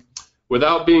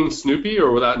 without being snoopy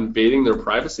or without invading their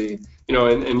privacy,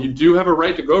 and you do have a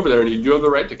right to go over there and you do have the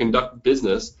right to conduct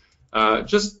business,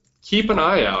 just keep an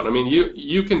eye out. I mean,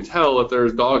 you can tell if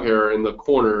there's dog hair in the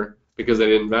corner because they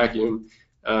didn't vacuum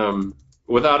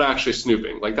without actually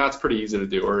snooping. Like, that's pretty easy to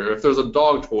do. Or if there's a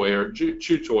dog toy or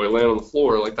chew toy laying on the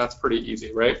floor, like, that's pretty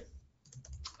easy, right?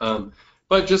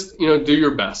 But just, do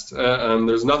your best.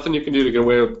 There's nothing you can do to get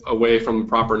away from the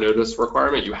proper notice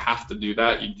requirement. You have to do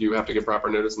that. You do have to get proper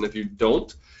notice, and if you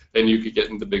don't, then you could get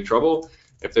into big trouble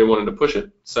if they wanted to push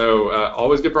it. So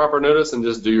always get proper notice and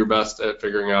just do your best at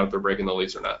figuring out if they're breaking the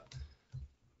lease or not.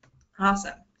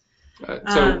 Awesome.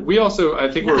 So we also, I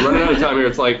think we're running out of time here.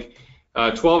 It's like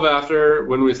 12 after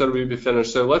when we said we'd be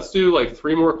finished. So let's do like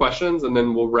 3 more questions and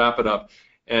then we'll wrap it up.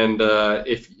 And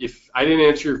if I didn't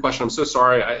answer your question, I'm so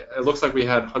sorry. It looks like we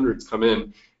had hundreds come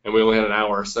in and we only had an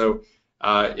hour. So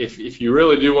if you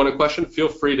really do want a question, feel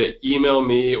free to email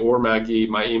me or Maggie.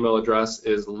 My email address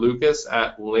is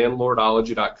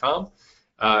lucas@landlordology.com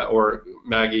or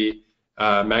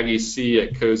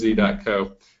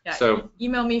maggiec@cozy.co. Yeah, so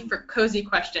email me for cozy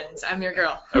questions. I'm your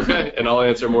girl. Okay, and I'll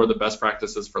answer more of the best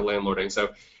practices for landlording. So,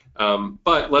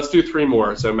 but let's do 3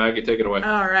 more. So Maggie, take it away.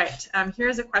 All right.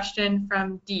 Here's a question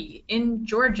from D. In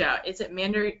Georgia, is it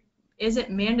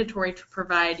mandatory to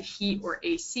provide heat or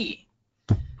AC?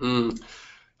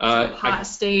 Hot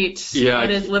state. Yeah. It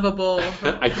is livable.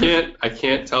 I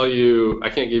can't tell you. I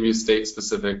can't give you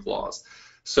state-specific laws.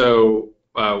 So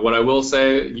what I will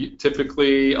say,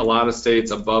 typically a lot of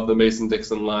states above the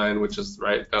Mason-Dixon line, which is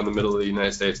right down the middle of the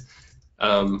United States,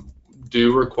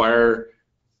 do require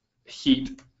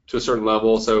heat to a certain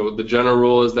level. So the general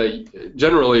rule is that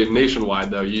generally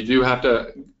nationwide, though, you do have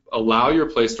to allow your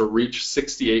place to reach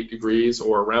 68 degrees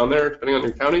or around there, depending on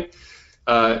your county.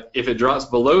 If it drops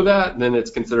below that, then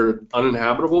it's considered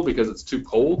uninhabitable because it's too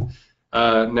cold.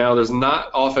 Now, there's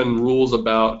not often rules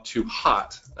about too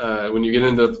hot. When you get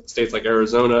into states like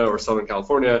Arizona or Southern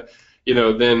California,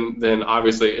 then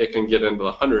obviously it can get into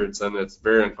the hundreds, and it's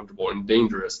very uncomfortable and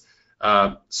dangerous.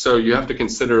 So you have to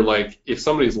consider, like, if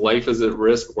somebody's life is at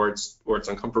risk or it's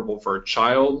uncomfortable for a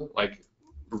child, like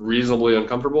reasonably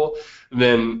uncomfortable,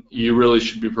 then you really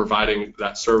should be providing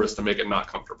that service to make it not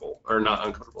comfortable or not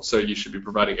uncomfortable. So you should be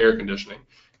providing air conditioning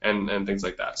and things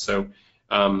like that. So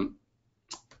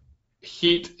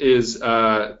heat is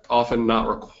often not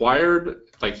required,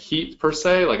 like heat per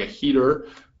se, like a heater,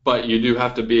 but you do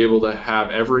have to be able to have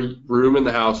every room in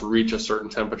the house reach a certain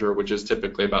temperature, which is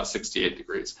typically about 68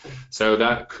 degrees. So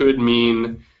that could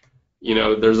mean,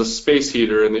 there's a space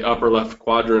heater in the upper left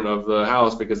quadrant of the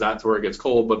house because that's where it gets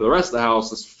cold, but the rest of the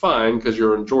house is fine because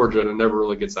you're in Georgia and it never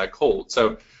really gets that cold.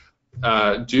 So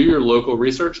do your local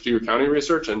research, do your county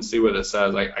research, and see what it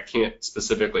says. I can't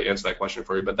specifically answer that question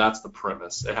for you, but that's the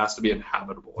premise. It has to be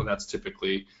inhabitable, and that's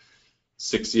typically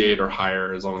 68 or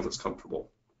higher as long as it's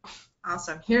comfortable.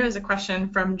 Awesome. Here is a question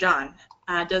from John.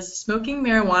 Does smoking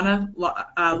marijuana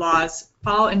laws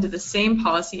fall into the same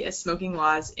policy as smoking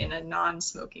laws in a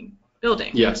non-smoking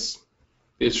building? Yes.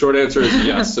 The short answer is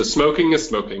yes. So smoking is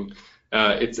smoking.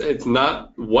 It's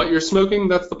not what you're smoking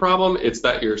that's the problem. It's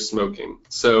that you're smoking.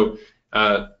 So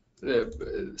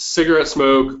cigarette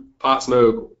smoke, pot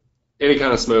smoke, any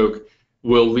kind of smoke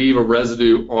will leave a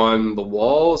residue on the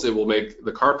walls. It will make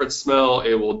the carpet smell.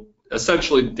 It will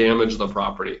essentially damage the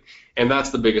property. And that's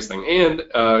the biggest thing. And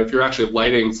if you're actually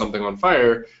lighting something on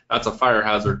fire, that's a fire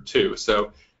hazard too.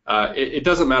 So it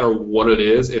doesn't matter what it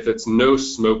is. If it's no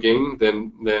smoking,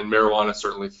 then marijuana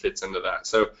certainly fits into that.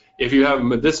 So if you have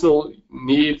medicinal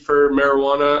need for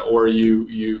marijuana, or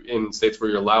you in states where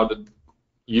you're allowed to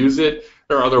use it,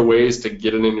 there are other ways to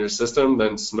get it in your system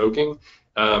than smoking.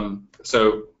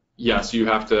 So yes, you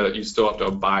still have to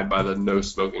abide by the no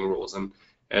smoking rules.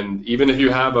 And even if you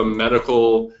have a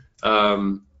medical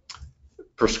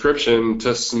prescription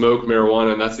to smoke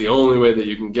marijuana, and that's the only way that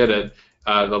you can get it,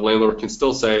 the landlord can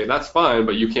still say, that's fine,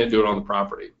 but you can't do it on the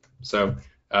property. So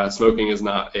smoking is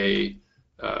not a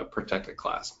protected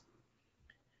class.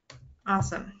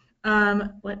 Awesome.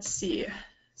 Let's see.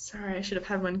 Sorry, I should have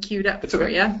had one queued up It's for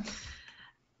okay. you.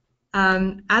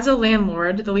 As a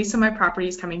landlord, the lease on my property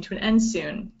is coming to an end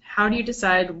soon. How do you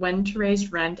decide when to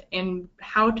raise rent and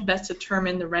how to best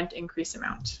determine the rent increase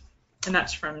amount? And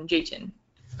that's from Jayton.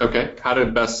 Okay. How to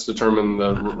best determine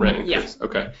the rent increase? Yeah.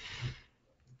 Okay.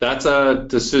 That's a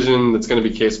decision that's going to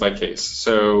be case by case.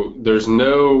 So there's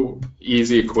no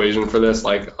easy equation for this.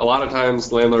 Like, a lot of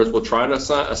times landlords will try to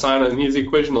assign an easy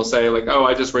equation. They'll say, like, oh,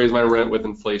 I just raised my rent with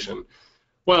inflation.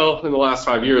 Well, in the last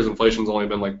 5 years, inflation's only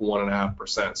been like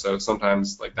 1.5%. So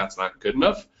sometimes, like, that's not good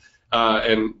enough.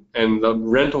 And the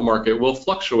rental market will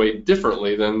fluctuate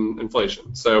differently than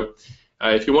inflation. So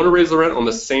if you want to raise the rent on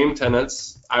the same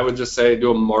tenants, I would just say do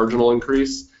a marginal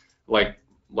increase, like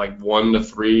 1 to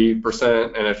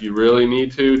 3%, and if you really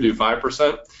need to, do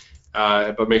 5%.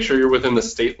 But make sure you're within the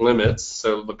state limits.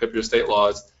 So look up your state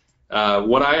laws.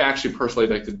 What I actually personally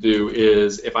like to do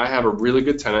is, if I have a really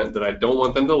good tenant that I don't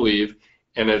want them to leave,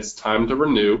 and it's time to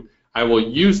renew, I will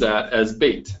use that as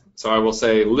bait. So I will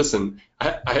say, listen,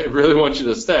 I really want you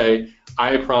to stay.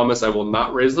 I promise I will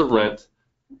not raise the rent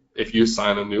if you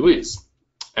sign a new lease.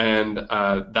 And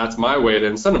that's my way to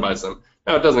incentivize them.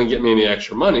 Now, it doesn't get me any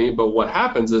extra money, but what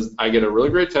happens is I get a really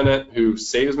great tenant who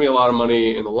saves me a lot of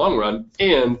money in the long run,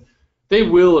 and they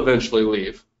will eventually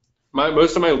leave.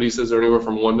 Most of my leases are anywhere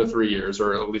from 1 to 3 years,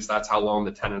 or at least that's how long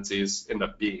the tenancies end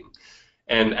up being.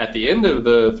 And at the end of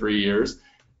the 3 years,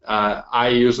 I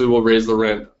usually will raise the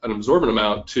rent an absorbent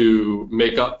amount to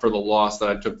make up for the loss that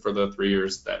I took for the 3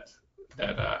 years that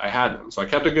I had them. So I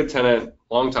kept a good tenant,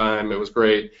 long time, it was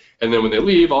great. And then when they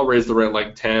leave, I'll raise the rent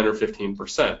like 10 or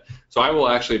 15%. So I will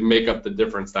actually make up the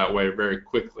difference that way very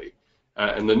quickly.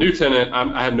 And the new tenant,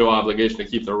 I have no obligation to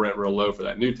keep the rent real low for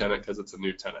that new tenant because it's a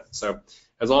new tenant. So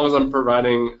as long as I'm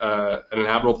providing an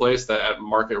inhabitable place that at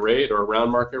market rate or around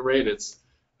market rate, it's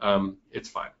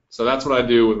fine. So that's what I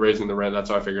do with raising the rent. That's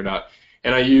how I figured it out.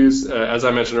 And I use, as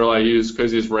I mentioned earlier, I use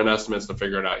Cozy's rent estimates to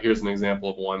figure it out. Here's an example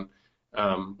of one,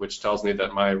 which tells me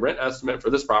that my rent estimate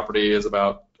for this property is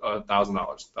about $1,000,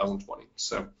 $1,020.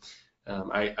 So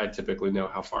I typically know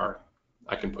how far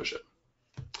I can push it.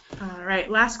 All right,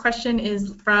 last question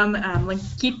is from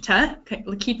Lakita.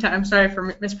 Lakita, I'm sorry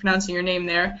for mispronouncing your name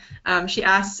there. She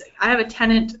asks, I have a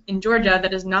tenant in Georgia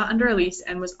that is not under a lease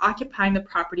and was occupying the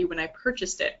property when I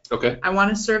purchased it. Okay. I want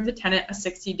to serve the tenant a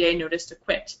 60-day notice to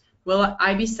quit. Will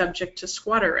I be subject to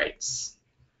squatter rights?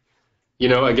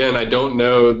 Again, I don't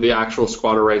know the actual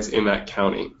squatter rights in that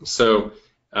county. So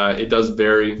it does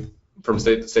vary from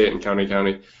state to state and county to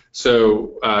county.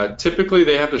 So typically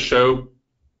they have to show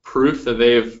proof that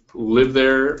they've lived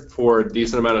there for a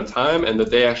decent amount of time and that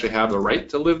they actually have the right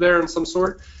to live there in some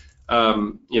sort.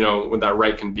 When that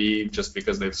right can be just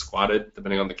because they've squatted,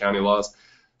 depending on the county laws.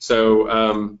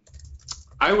 So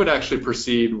I would actually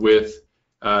proceed with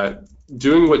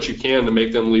doing what you can to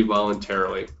make them leave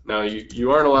voluntarily. Now,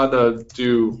 you aren't allowed to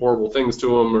do horrible things to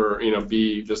them or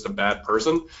be just a bad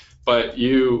person, but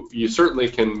you certainly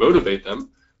can motivate them.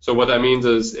 So what that means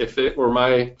is, if it were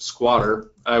my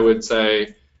squatter, I would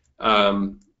say,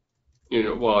 and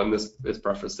this is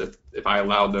prefaced if I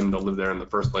allowed them to live there in the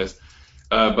first place.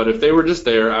 But if they were just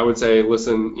there, I would say,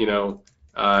 listen,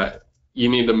 you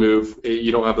need to move.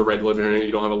 You don't have the right to live here.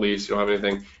 You don't have a lease. You don't have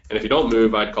anything. And if you don't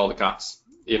move, I'd call the cops.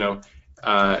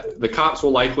 The cops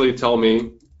will likely tell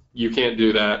me you can't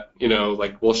do that.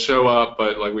 We'll show up,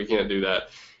 but we can't do that.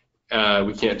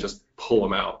 We can't just pull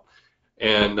them out.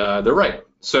 And they're right.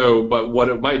 So, but what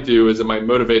it might do is it might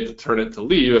motivate the tenant to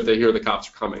leave if they hear the cops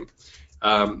are coming.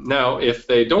 Now, if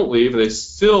they don't leave and they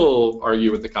still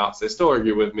argue with the cops, they still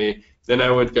argue with me, then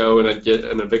I would go and I'd get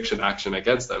an eviction action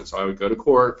against them. So I would go to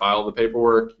court, file the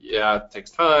paperwork. Yeah, it takes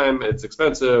time, it's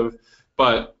expensive,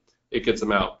 but it gets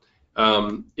them out.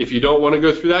 If you don't want to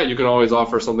go through that, you can always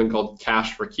offer something called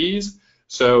cash for keys.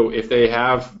 So if they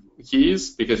have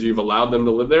keys because you've allowed them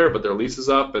to live there, but their lease is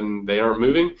up and they aren't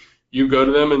moving, you go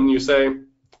to them and you say,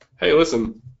 hey,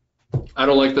 listen, I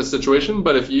don't like this situation,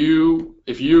 but if you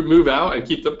move out and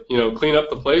keep clean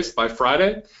up the place by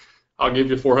Friday, I'll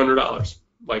give you $400,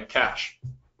 cash.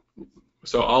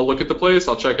 So I'll look at the place,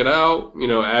 I'll check it out,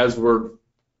 as we're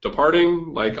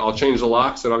departing, I'll change the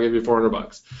locks and I'll give you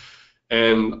 $400.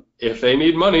 And if they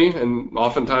need money, and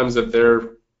oftentimes if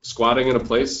they're squatting in a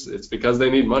place, it's because they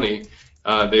need money,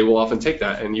 they will often take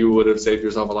that, and you would have saved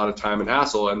yourself a lot of time and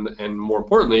hassle, and more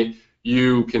importantly,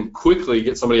 you can quickly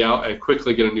get somebody out and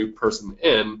quickly get a new person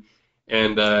in,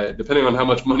 and depending on how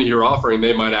much money you're offering,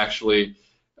 they might actually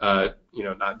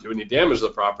not do any damage to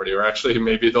the property, or actually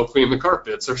maybe they'll clean the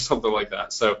carpets or something like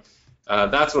that. So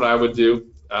that's what I would do,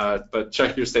 but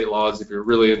check your state laws if you're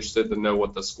really interested to know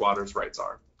what the squatter's rights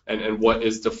are and what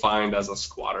is defined as a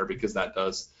squatter, because that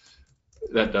does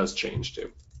change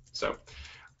too. So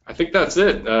I think that's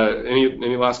it.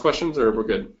 Any last questions, or we're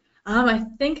good? I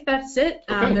think that's it.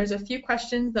 Okay. There's a few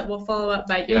questions that we'll follow up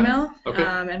by email. Yeah. Okay.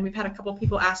 And we've had a couple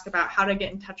people ask about how to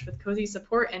get in touch with Cozy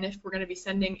Support and if we're going to be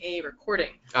sending a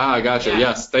recording. Gotcha. Yeah.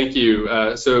 Yes, thank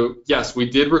you. So yes, we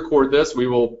did record this. We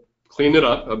will clean it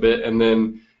up a bit and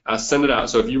then send it out.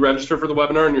 So if you register for the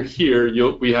webinar and you're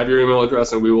here, we have your email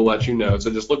address and we will let you know. So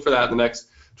just look for that in the next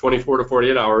 24 to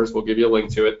 48 hours. We'll give you a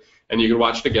link to it and you can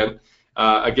watch it again.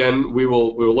 Again, we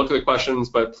will look at the questions,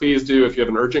 but please do, if you have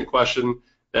an urgent question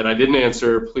that I didn't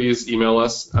answer, please email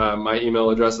us. My email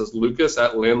address is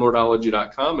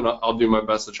lucas@landlordology.com, and I'll do my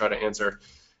best to try to answer.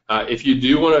 If you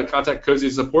do want to contact Cozy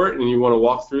Support and you want to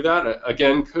walk through that,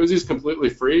 again, Cozy is completely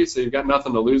free, so you've got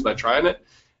nothing to lose by trying it.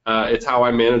 It's how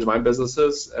I manage my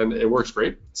businesses, and it works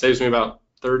great. It saves me about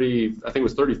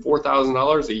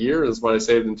 $34,000 a year is what I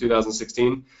saved in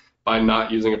 2016 by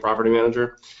not using a property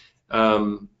manager.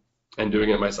 And doing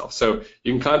it myself. So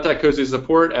you can contact Cozy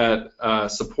Support at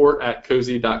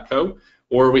support@cozy.co,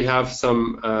 or we have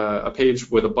a page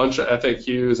with a bunch of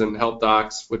FAQs and help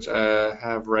docs, which I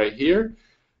have right here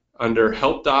under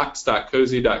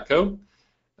helpdocs.cozy.co.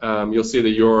 You'll see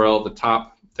the URL at the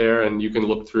top there, and you can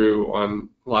look through on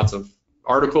lots of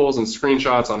articles and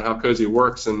screenshots on how Cozy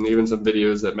works, and even some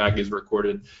videos that Maggie's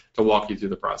recorded to walk you through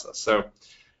the process. So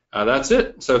that's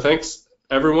it. So thanks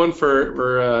everyone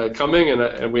for coming,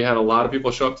 and we had a lot of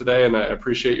people show up today, and I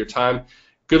appreciate your time.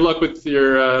 Good luck with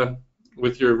your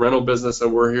rental business,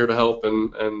 and we're here to help,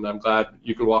 and I'm glad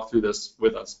you can walk through this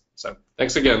with us. So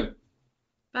thanks again.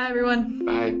 Bye, everyone.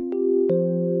 Bye.